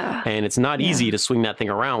sword. Yeah. And it's not easy to swing that thing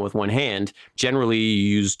around with one hand. Generally,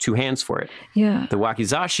 you use two hands for it. Yeah. The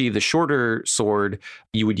wakizashi, the shorter sword,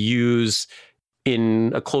 you would use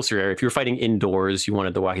in a closer area. If you were fighting indoors, you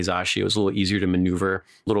wanted the wakizashi. It was a little easier to maneuver, a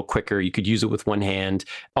little quicker. You could use it with one hand.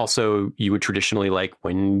 Also, you would traditionally, like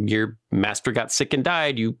when your master got sick and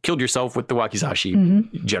died, you killed yourself with the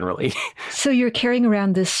wakizashi, generally. So you're carrying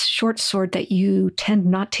around this short sword that you tend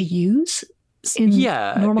not to use in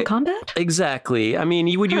normal combat? Exactly. I mean,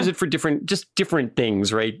 you would use it for different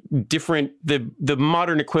things, right? The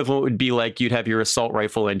modern equivalent would be like you'd have your assault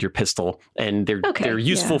rifle and your pistol, and they're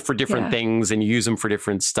useful for different things, and you use them for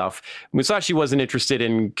different stuff. Musashi wasn't interested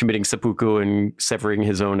in committing seppuku and severing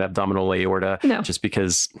his own abdominal aorta just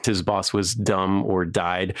because his boss was dumb or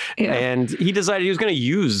died. Yeah. And he decided he was going to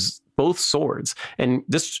use both swords. And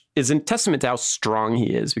this is a testament to how strong he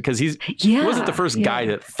is, because he wasn't the first guy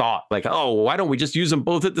that thought like, oh, why don't we just use them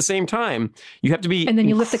both at the same time? You have to be... And then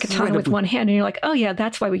you lift the katana with one hand and you're like, oh yeah,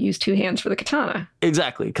 that's why we use two hands for the katana.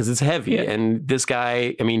 Exactly, because it's heavy. Yeah. And this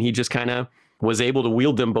guy, I mean, he just kind of was able to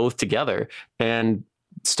wield them both together and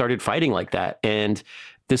started fighting like that. And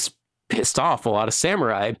this pissed off a lot of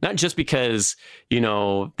samurai, not just because,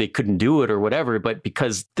 they couldn't do it or whatever, but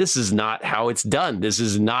because this is not how it's done. This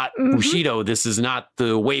is not Bushido. This is not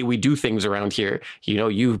the way we do things around here.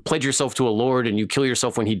 You pledge yourself to a lord and you kill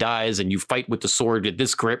yourself when he dies, and you fight with the sword at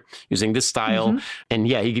this grip using this style. And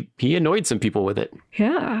yeah, he annoyed some people with it.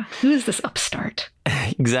 Yeah. Who is this upstart?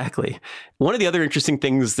 Exactly. One of the other interesting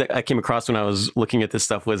things that I came across when I was looking at this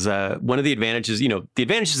stuff was one of the advantages, the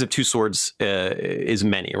advantages of two swords is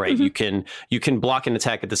many, right? You can block and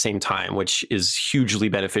attack at the same time, which is hugely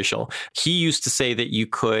beneficial. He used to say that you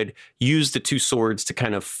could use the two swords to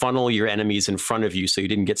kind of funnel your enemies in front of you so you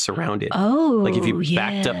didn't get surrounded. Oh, like if you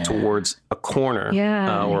backed up towards a corner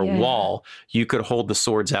or a wall, you could hold the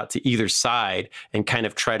swords out to either side and kind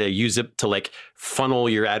of try to use it to like funnel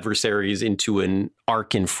your adversaries into an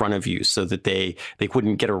arc in front of you so that they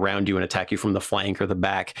wouldn't get around you and attack you from the flank or the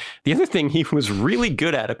back. The other thing he was really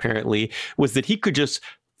good at, apparently, was that he could just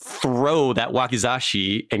throw that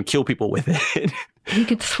wakizashi and kill people with it. He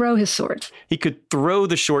could throw his sword. He could throw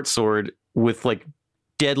the short sword with like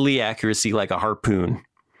deadly accuracy, like a harpoon.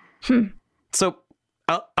 So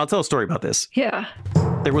I'll tell a story about this. Yeah.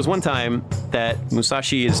 There was one time that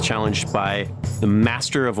Musashi is challenged by the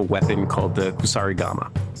master of a weapon called the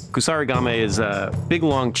kusarigama. Kusarigama is a big,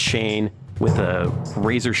 long chain with a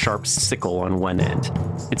razor-sharp sickle on one end.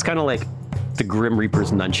 It's kind of like the Grim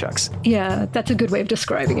Reaper's nunchucks. Yeah, that's a good way of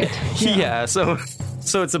describing it. Yeah, so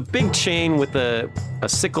it's a big chain with a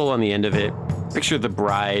sickle on the end of it. Picture the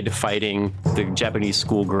bride fighting the Japanese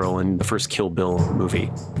schoolgirl in the first Kill Bill movie.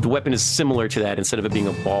 The weapon is similar to that. Instead of it being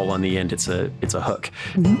a ball on the end, it's a hook.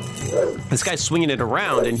 This guy's swinging it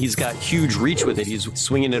around, and he's got huge reach with it. He's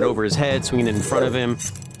swinging it over his head, swinging it in front of him,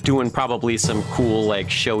 doing probably some cool, like,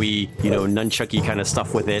 showy, nunchucky kind of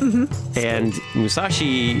stuff with it. And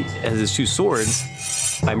Musashi has his two swords.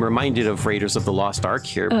 I'm reminded of Raiders of the Lost Ark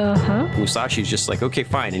here. Musashi's just like, okay,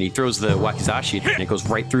 fine. And he throws the wakizashi and it goes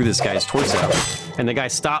right through this guy's torso. And the guy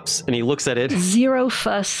stops and he looks at it. Zero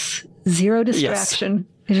fuss, zero distraction.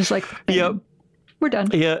 Yes. It's just like, bam, we're done.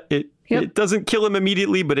 Yeah, it doesn't kill him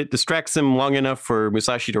immediately, but it distracts him long enough for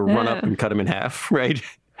Musashi to run up and cut him in half, right?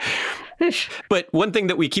 But one thing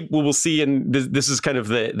that we'll see, and this is kind of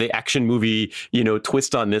the action movie,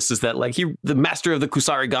 twist on this, is that like the master of the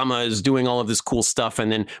Kusarigama is doing all of this cool stuff,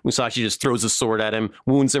 and then Musashi just throws a sword at him,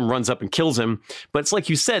 wounds him, runs up and kills him. But it's like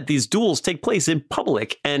you said, these duels take place in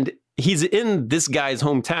public, and he's in this guy's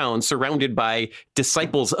hometown surrounded by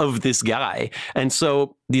disciples of this guy. And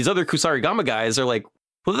so these other Kusarigama guys are like,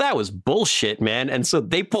 well, that was bullshit, man. And so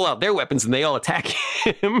they pull out their weapons and they all attack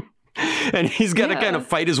him. And he's got to kind of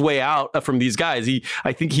fight his way out from these guys.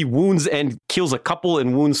 I think he wounds and kills a couple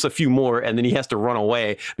and wounds a few more. And then he has to run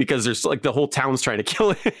away because there's like the whole town's trying to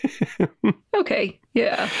kill him. Okay.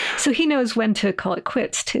 Yeah. So he knows when to call it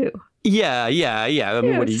quits, too. Yeah. I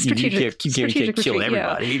mean, you can't kill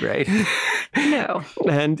everybody, right? No.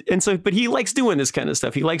 And so, but he likes doing this kind of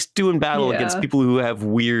stuff. He likes doing battle against people who have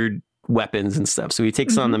weird weapons and stuff. So he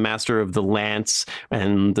takes on the master of the lance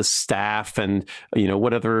and the staff and,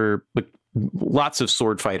 what other, lots of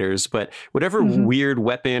sword fighters, but whatever weird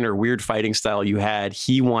weapon or weird fighting style you had,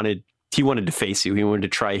 he wanted to face you. He wanted to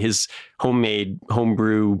try his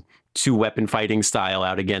homebrew 2-weapon fighting style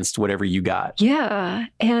out against whatever you got. Yeah.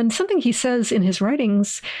 And something he says in his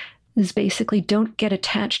writings is basically don't get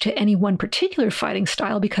attached to any one particular fighting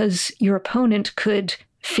style because your opponent could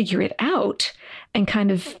figure it out and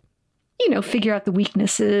kind of figure out the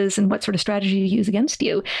weaknesses and what sort of strategy to use against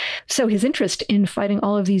you. So his interest in fighting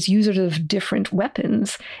all of these users of different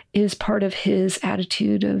weapons is part of his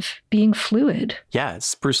attitude of being fluid. Yeah,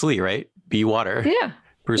 it's Bruce Lee, right? Be water. Yeah.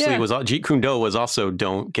 Bruce Lee was, Jeet Kune Do was also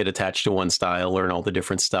don't get attached to one style, learn all the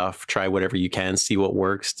different stuff, try whatever you can, see what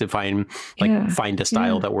works to find a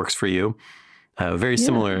style that works for you. Very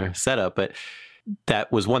similar setup, but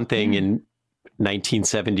that was one thing in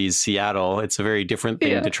 1970s Seattle. It's a very different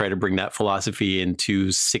thing to try to bring that philosophy into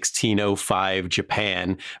 1605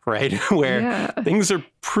 Japan, right? Where things are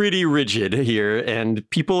pretty rigid here and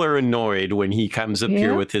people are annoyed when he comes up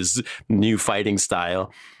here with his new fighting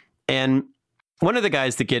style. And one of the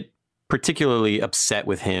guys that get particularly upset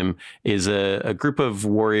with him is a group of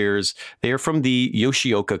warriors. They are from the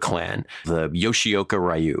Yoshioka clan, the Yoshioka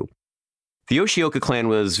Ryu. The Yoshioka clan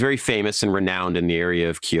was very famous and renowned in the area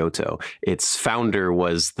of Kyoto. Its founder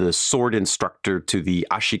was the sword instructor to the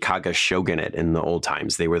Ashikaga shogunate in the old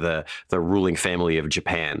times. They were the ruling family of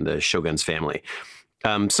Japan, the shogun's family.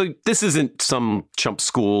 So this isn't some chump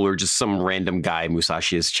school or just some random guy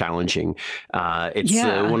Musashi is challenging. It's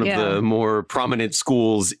one of the more prominent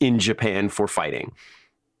schools in Japan for fighting.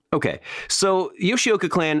 Okay, so Yoshioka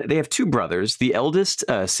clan, they have 2 brothers. The eldest,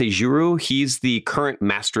 Seijuro, he's the current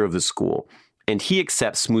master of the school, and he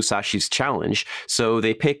accepts Musashi's challenge, so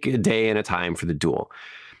they pick a day and a time for the duel.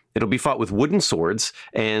 It'll be fought with wooden swords,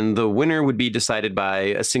 and the winner would be decided by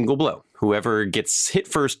a single blow. Whoever gets hit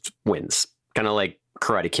first wins, kind of like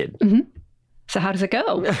Karate Kid. Mm-hmm. So how does it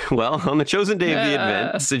go? Well, on the chosen day of the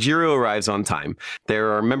event, Seijuro arrives on time.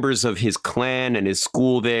 There are members of his clan and his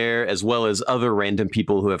school there, as well as other random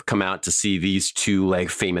people who have come out to see these 2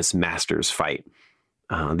 famous masters fight.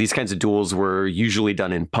 These kinds of duels were usually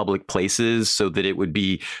done in public places so that it would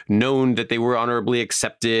be known that they were honorably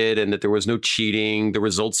accepted and that there was no cheating. The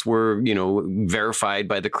results were, verified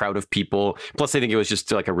by the crowd of people. Plus, I think it was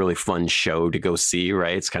just like a really fun show to go see,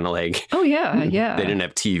 right? It's kind of like, yeah. They didn't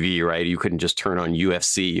have TV, right? You couldn't just turn on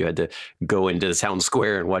UFC. You had to go into the town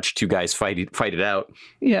square and watch 2 guys fight it out.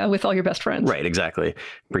 Yeah, with all your best friends. Right, exactly.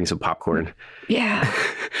 Bring some popcorn. Yeah.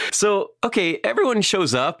 So, okay, everyone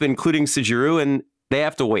shows up, including Seijuro, and they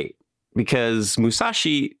have to wait because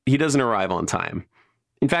Musashi, he doesn't arrive on time.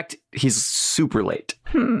 In fact, he's super late.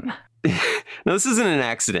 Now, this isn't an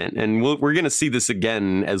accident, and we're going to see this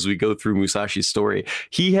again as we go through Musashi's story.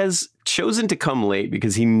 He has chosen to come late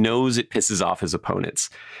because he knows it pisses off his opponents.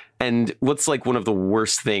 And what's like one of the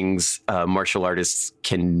worst things martial artists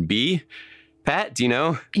can be? Pat, do you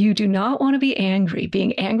know? You do not want to be angry.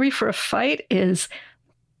 Being angry for a fight is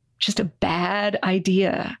just a bad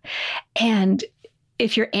idea. And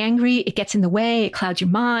if you're angry, it gets in the way, it clouds your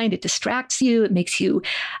mind, it distracts you, it makes you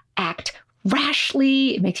act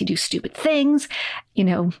rashly, it makes you do stupid things.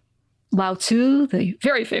 Lao Tzu, the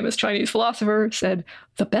very famous Chinese philosopher, said,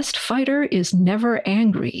 the best fighter is never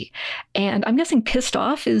angry. And I'm guessing pissed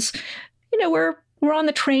off is, we're on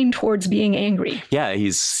the train towards being angry. Yeah,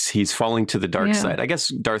 he's falling to the dark side. I guess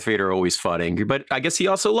Darth Vader always fought angry, but I guess he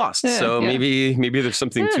also lost. Maybe there's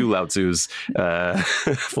something to Lao Tzu's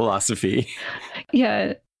philosophy.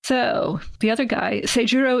 Yeah. So the other guy,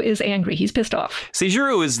 Seijuro, is angry. He's pissed off.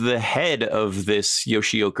 Seijuro is the head of this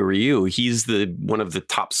Yoshioka Ryu. He's one of the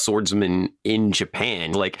top swordsmen in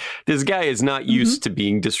Japan. Like, this guy is not used to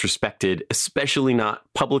being disrespected, especially not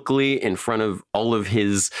publicly in front of all of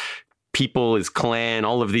his people, his clan,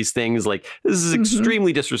 all of these things. Like, this is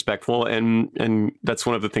extremely disrespectful, and that's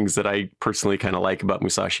one of the things that I personally kind of like about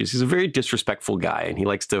Musashi. He's a very disrespectful guy, and he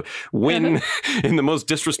likes to win in the most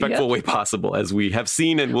disrespectful way possible, as we have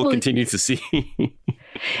seen and will continue to see.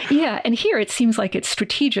 Yeah, and here it seems like it's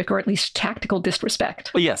strategic, or at least tactical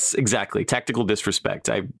disrespect. Well, yes, exactly. Tactical disrespect.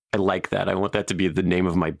 I like that. I want that to be the name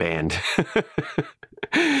of my band.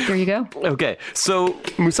 There you go. Okay, so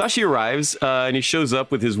Musashi arrives and he shows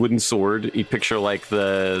up with his wooden sword. You picture like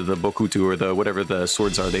the bokuto or the whatever the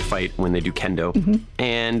swords are they fight when they do kendo.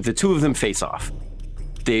 And the two of them face off.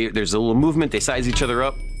 There's a little movement. They size each other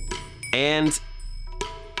up and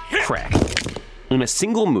crack. In a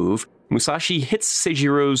single move, Musashi hits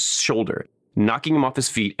Seijiro's shoulder, knocking him off his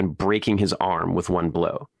feet and breaking his arm with one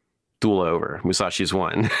blow. Duel over. Musashi's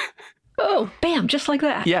won. Oh, bam, just like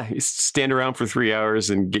that. Yeah, you stand around for 3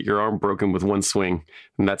 hours and get your arm broken with one swing,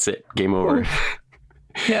 and that's it. Game over.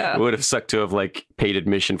 Yeah. It would have sucked to have like paid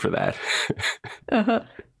admission for that.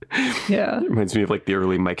 Yeah. It reminds me of like the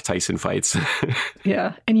early Mike Tyson fights.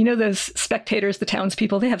 Yeah. And you know those spectators, the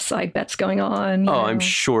townspeople, they have side bets going on. Oh, I'm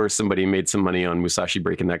sure somebody made some money on Musashi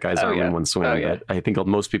breaking that guy's arm in one swing. I think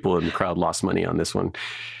most people in the crowd lost money on this one.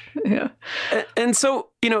 Yeah. And so,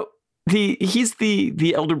 you know, he's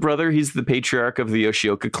the elder brother. He's the patriarch of the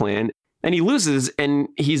Yoshioka clan. And he loses, and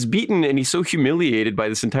he's beaten, and he's so humiliated by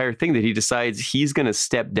this entire thing that he decides he's going to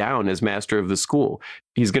step down as master of the school.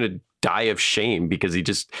 He's going to die of shame because he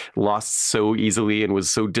just lost so easily and was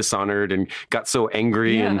so dishonored and got so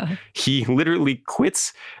angry. Yeah. And he literally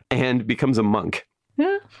quits and becomes a monk.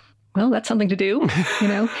 Yeah. Well, that's something to do. You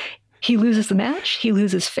know, he loses the match. He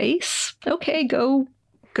loses face. Okay, go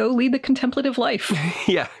lead the contemplative life.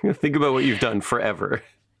 Yeah. Think about what you've done forever.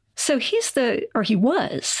 So he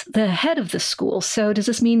was the head of the school. So does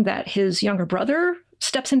this mean that his younger brother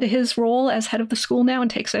steps into his role as head of the school now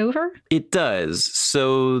and takes over? It does.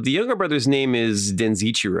 So the younger brother's name is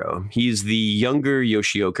Denzichiro. He's the younger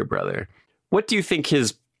Yoshioka brother. What do you think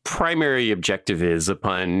his primary objective is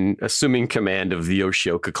upon assuming command of the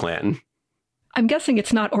Yoshioka clan? I'm guessing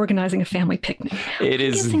it's not organizing a family picnic. It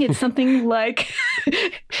is. I'm guessing it's something like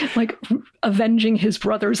avenging his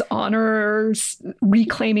brother's honors,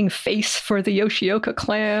 reclaiming face for the Yoshioka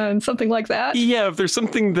clan, something like that. Yeah, if there's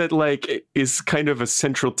something that like is kind of a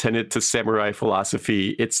central tenet to samurai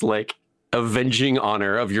philosophy, it's like avenging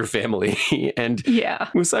honor of your family. And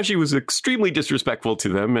Musashi was extremely disrespectful to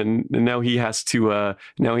them, and now he has to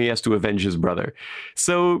avenge his brother.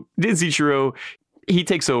 So Denzichiro, he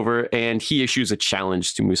takes over and he issues a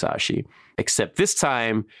challenge to Musashi. Except this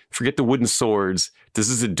time, forget the wooden swords. This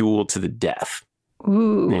is a duel to the death.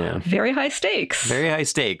 Ooh, yeah. Very high stakes. Very high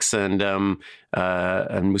stakes. And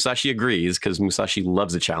Musashi agrees because Musashi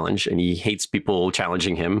loves a challenge and he hates people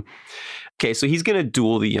challenging him. Okay, so he's going to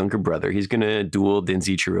duel the younger brother. He's going to duel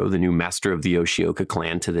Denzichiro, the new master of the Yoshioka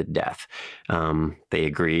clan, to the death. They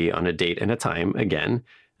agree on a date and a time again.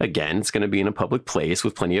 Again, it's going to be in a public place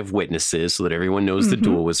with plenty of witnesses so that everyone knows the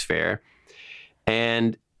duel was fair.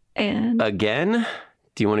 And again,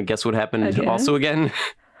 do you want to guess what happened also again?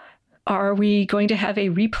 Are we going to have a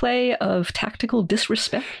replay of Tactical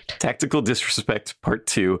Disrespect? Tactical Disrespect Part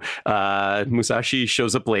 2. Musashi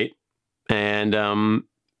shows up late and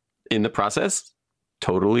in the process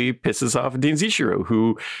totally pisses off Denzichiro,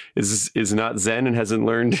 who is not zen and hasn't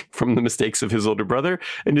learned from the mistakes of his older brother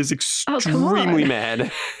and is extremely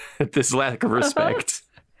mad at this lack of respect.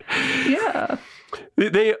 Yeah.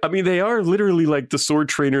 They are literally like the sword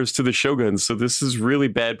trainers to the shoguns. So this is really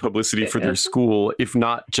bad publicity for their school, if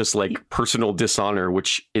not just like personal dishonor,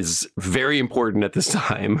 which is very important at this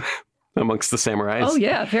time amongst the samurais. Oh,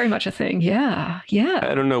 yeah. Very much a thing. Yeah. Yeah.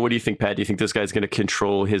 I don't know. What do you think, Pat? Do you think this guy's going to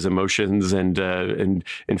control his emotions and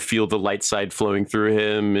feel the light side flowing through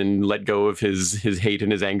him and let go of his hate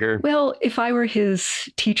and his anger? Well, if I were his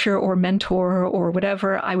teacher or mentor or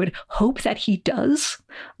whatever, I would hope that he does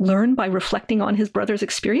learn by reflecting on his brother's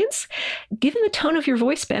experience. Given the tone of your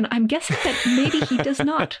voice, Ben, I'm guessing that maybe he does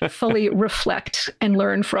not fully reflect and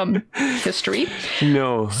learn from history.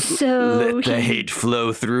 No. So let the hate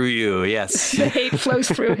flow through you. Yes. The hate flows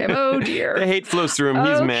through him. Oh, dear. The hate flows through him.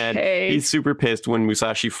 He's mad. He's super pissed when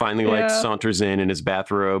Musashi finally saunters in his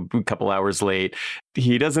bathrobe a couple hours late.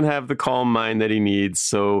 He doesn't have the calm mind that he needs.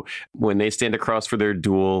 So when they stand across for their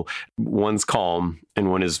duel, one's calm and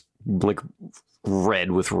one is like red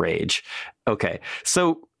with rage. Okay.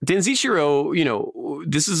 So Denzichiro,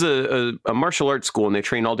 this is a martial arts school and they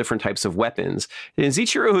train all different types of weapons.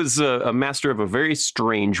 Denzichiro is a master of a very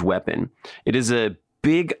strange weapon. It is a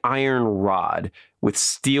big iron rod with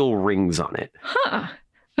steel rings on it. Huh.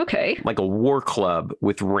 Okay. Like a war club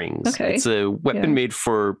with rings. Okay. It's a weapon made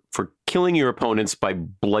for killing your opponents by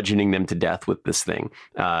bludgeoning them to death with this thing.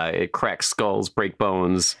 It cracks skulls, break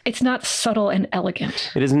bones. It's not subtle and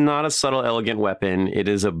elegant. It is not a subtle, elegant weapon. It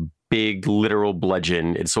is a big, literal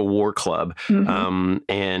bludgeon. It's a war club. Mm-hmm.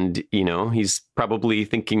 And, he's probably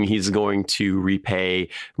thinking he's going to repay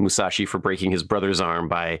Musashi for breaking his brother's arm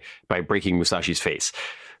by breaking Musashi's face.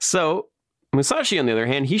 So Musashi, on the other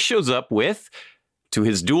hand, he shows up to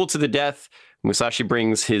his duel to the death, Musashi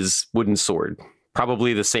brings his wooden sword,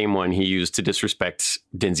 probably the same one he used to disrespect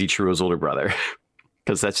Denzichiro's older brother,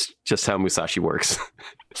 because that's just how Musashi works.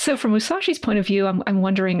 So from Musashi's point of view, I'm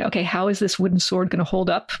wondering, okay, how is this wooden sword going to hold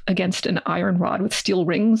up against an iron rod with steel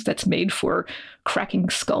rings that's made for cracking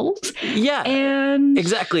skulls? Yeah, and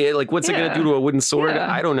exactly. Like, what's it going to do to a wooden sword? Yeah.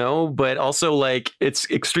 I don't know. But also, like, it's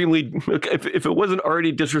extremely, if it wasn't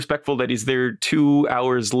already disrespectful that he's there 2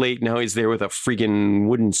 hours late, now he's there with a freaking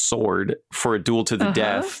wooden sword for a duel to the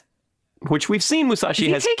death. Which we've seen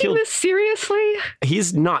Musashi has killed. Is he taking this seriously?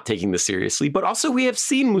 He's not taking this seriously, but also we have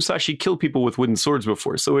seen Musashi kill people with wooden swords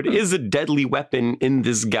before. So it is a deadly weapon in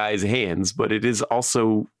this guy's hands, but it is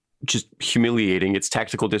also just humiliating. It's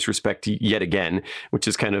tactical disrespect yet again, which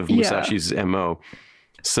is kind of Musashi's MO.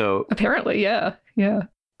 So apparently, yeah.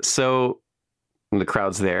 So the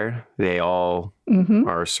crowd's there. They all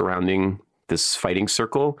are surrounding this fighting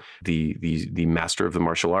circle, the master of the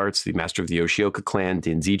martial arts, the master of the Yoshioka clan,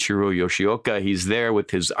 Denzichiro Yoshioka. He's there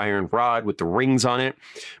with his iron rod with the rings on it.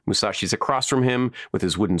 Musashi's across from him with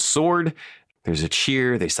his wooden sword. There's a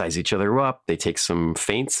cheer. They size each other up. They take some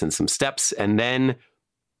feints and some steps, and then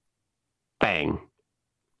bang.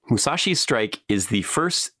 Musashi's strike is the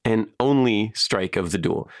first and only strike of the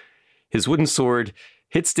duel. His wooden sword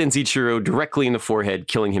hits Denzichiro directly in the forehead,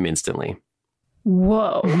 killing him instantly.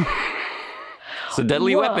 Whoa. It's a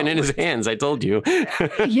deadly weapon in his hands, I told you.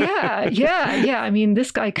 Yeah. I mean,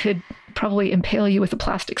 this guy could probably impale you with a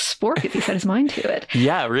plastic spork if he set his mind to it.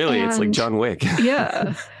 Yeah, really. It's like John Wick.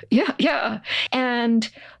 Yeah. And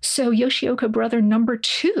so Yoshioka brother number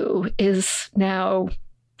 2 is now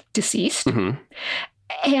deceased. Mm-hmm.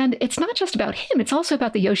 And it's not just about him. It's also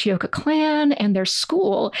about the Yoshioka clan and their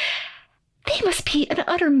school. They must be an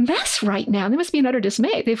utter mess right now. They must be in utter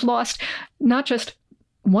dismay. They've lost not just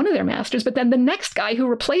one of their masters, but then the next guy who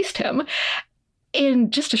replaced him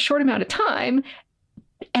in just a short amount of time.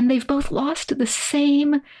 And they've both lost to the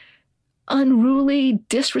same unruly,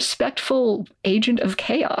 disrespectful agent of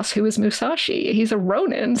chaos who is Musashi. He's a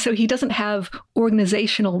Ronin, so he doesn't have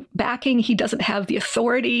organizational backing. He doesn't have the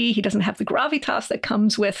authority. He doesn't have the gravitas that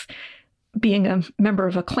comes with being a member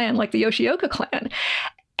of a clan like the Yoshioka clan.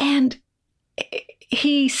 And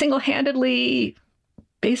he single-handedly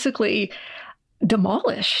basically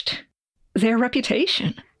demolished their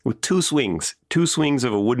reputation. With two swings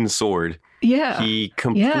of a wooden sword. Yeah. He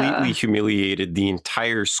completely humiliated the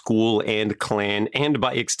entire school and clan, and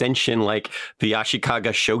by extension, like the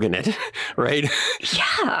Ashikaga shogunate, right?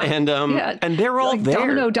 Yeah. And they're all like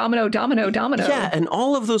there. Domino. Yeah, and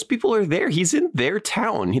all of those people are there. He's in their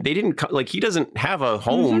town. They didn't, he doesn't have a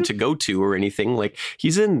home to go to or anything. Like,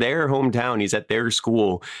 he's in their hometown. He's at their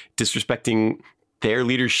school, disrespecting their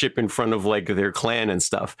leadership in front of, like, their clan and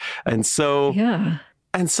stuff. And so... Yeah.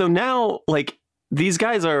 And so now, like, these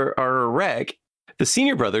guys are a wreck. The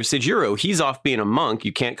senior brother, Seijiro, he's off being a monk.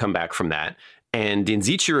 You can't come back from that. And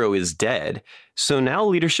Denzichiro is dead. So now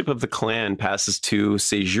leadership of the clan passes to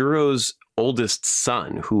Seijiro's oldest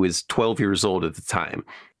son, who is 12 years old at the time.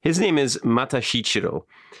 His name is Matashichiro.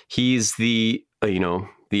 He's the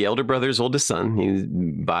elder brother's oldest son. He's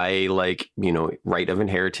by, right of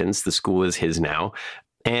inheritance. The school is his now.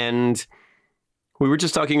 And we were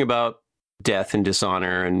just talking about death and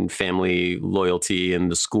dishonor and family loyalty and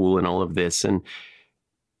the school and all of this. And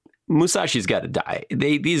Musashi's got to die.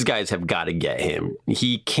 These guys have got to get him.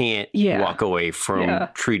 He can't walk away from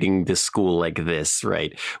treating this school like this,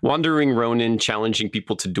 right? Wandering Ronin, challenging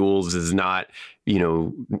people to duels is not,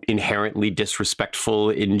 inherently disrespectful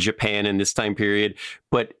in Japan in this time period,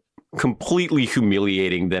 but completely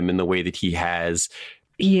humiliating them in the way that he has.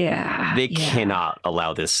 Yeah. They cannot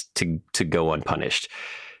allow this to go unpunished.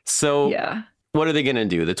 So what are they going to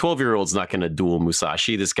do? The 12-year-old's not going to duel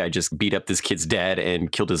Musashi. This guy just beat up this kid's dad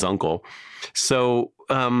and killed his uncle. So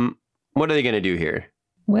what are they going to do here?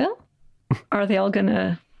 Well, are they all going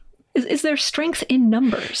to... Is there strength in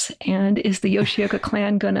numbers? And is the Yoshioka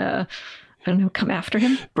clan going to I don't know, come after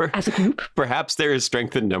him as a group? Perhaps there is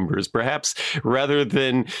strength in numbers. Perhaps rather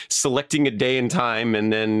than selecting a day and time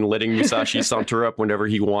and then letting Musashi saunter up whenever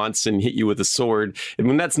he wants and hit you with a sword, and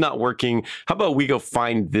when that's not working, how about we go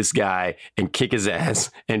find this guy and kick his ass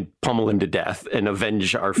and pummel him to death and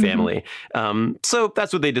avenge our family? So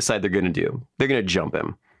that's what they decide they're going to do. They're going to jump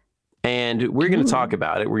him. And we're going to talk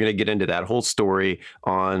about it. We're going to get into that whole story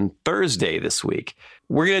on Thursday this week.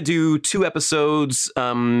 We're going to do 2 episodes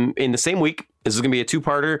in the same week. This is going to be a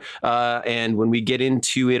 2-parter. And when we get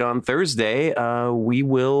into it on Thursday, we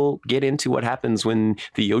will get into what happens when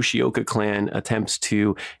the Yoshioka clan attempts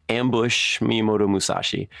to ambush Miyamoto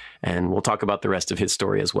Musashi. And we'll talk about the rest of his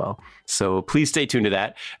story as well. So please stay tuned to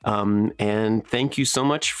that. And thank you so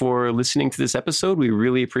much for listening to this episode. We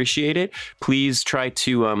really appreciate it. Please try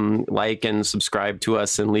to like and subscribe to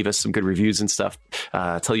us and leave us some good reviews and stuff.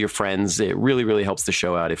 Tell your friends. It really, really helps the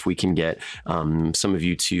show out if we can get some of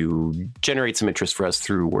you to generate some interest for us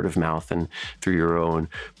through word of mouth and through your own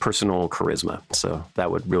personal charisma. So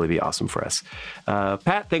that would really be awesome for us.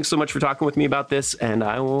 Pat, thanks so much for talking with me about this, and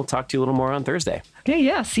I will talk to you a little more on Thursday. Okay,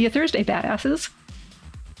 yeah. See you Thursday, badasses.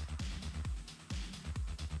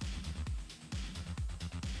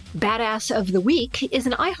 Badass of the Week is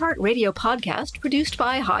an iHeartRadio podcast produced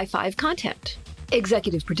by High Five Content.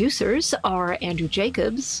 Executive producers are Andrew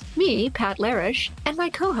Jacobs, me, Pat Larish, and my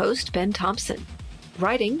co-host, Ben Thompson.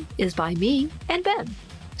 Writing is by me and Ben.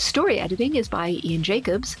 Story editing is by Ian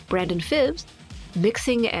Jacobs, Brandon Phibbs.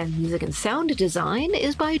 Mixing and music and sound design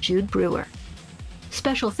is by Jude Brewer.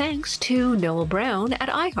 Special thanks to Noel Brown at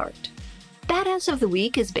iHeart. Badass of the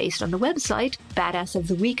Week is based on the website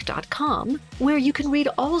badassoftheweek.com, where you can read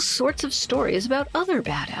all sorts of stories about other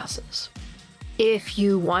badasses. If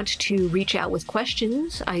you want to reach out with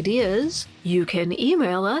questions, ideas, you can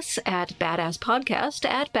email us at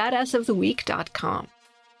badasspodcast@badassoftheweek.com.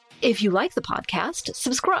 If you like the podcast,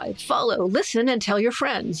 subscribe, follow, listen, and tell your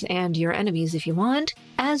friends and your enemies if you want,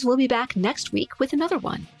 as we'll be back next week with another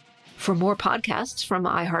one. For more podcasts from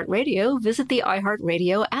iHeartRadio, visit the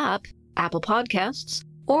iHeartRadio app, Apple Podcasts,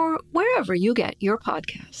 or wherever you get your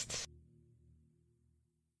podcasts.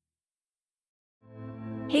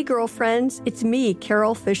 Hey girlfriends, it's me,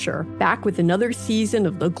 Carol Fisher, back with another season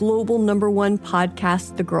of the global #1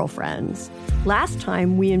 podcast, The Girlfriends. Last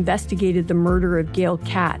time, we investigated the murder of Gail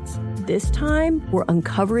Katz. This time, we're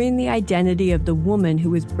uncovering the identity of the woman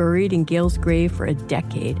who was buried in Gail's grave for a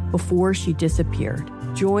decade before she disappeared.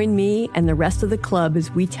 Join me and the rest of the club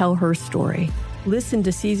as we tell her story. Listen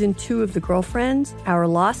to Season 2 of The Girlfriends, Our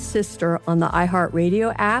Lost Sister on the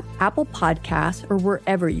iHeartRadio app, Apple Podcasts, or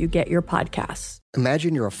wherever you get your podcasts.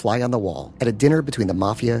 Imagine you're a fly on the wall at a dinner between the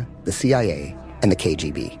Mafia, the CIA, and the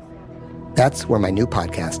KGB. That's where my new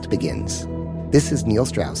podcast begins. This is Neil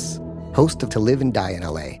Strauss, host of To Live and Die in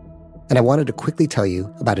LA, and I wanted to quickly tell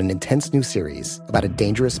you about an intense new series about a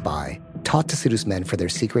dangerous spy taught to seduce men for their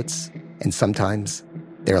secrets and sometimes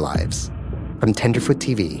their lives. From Tenderfoot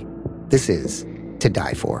TV, this is To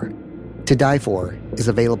Die For. To Die For is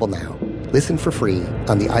available now. Listen for free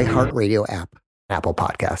on the iHeartRadio app, Apple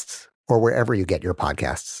Podcasts, or wherever you get your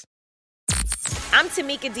podcasts. I'm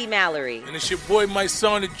Tamika D. Mallory. And it's your boy, my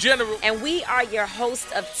son, the General. And we are your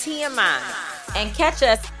hosts of TMI. And catch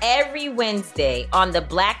us every Wednesday on the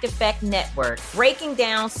Black Effect Network, breaking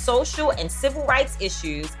down social and civil rights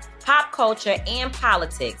issues, pop culture, and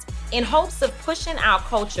politics in hopes of pushing our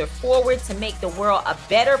culture forward to make the world a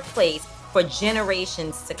better place for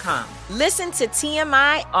generations to come. Listen to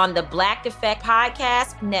TMI on the Black Effect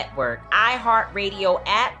Podcast Network, iHeartRadio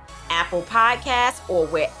app, Apple Podcasts, or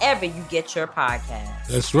wherever you get your podcasts.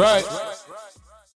 That's right.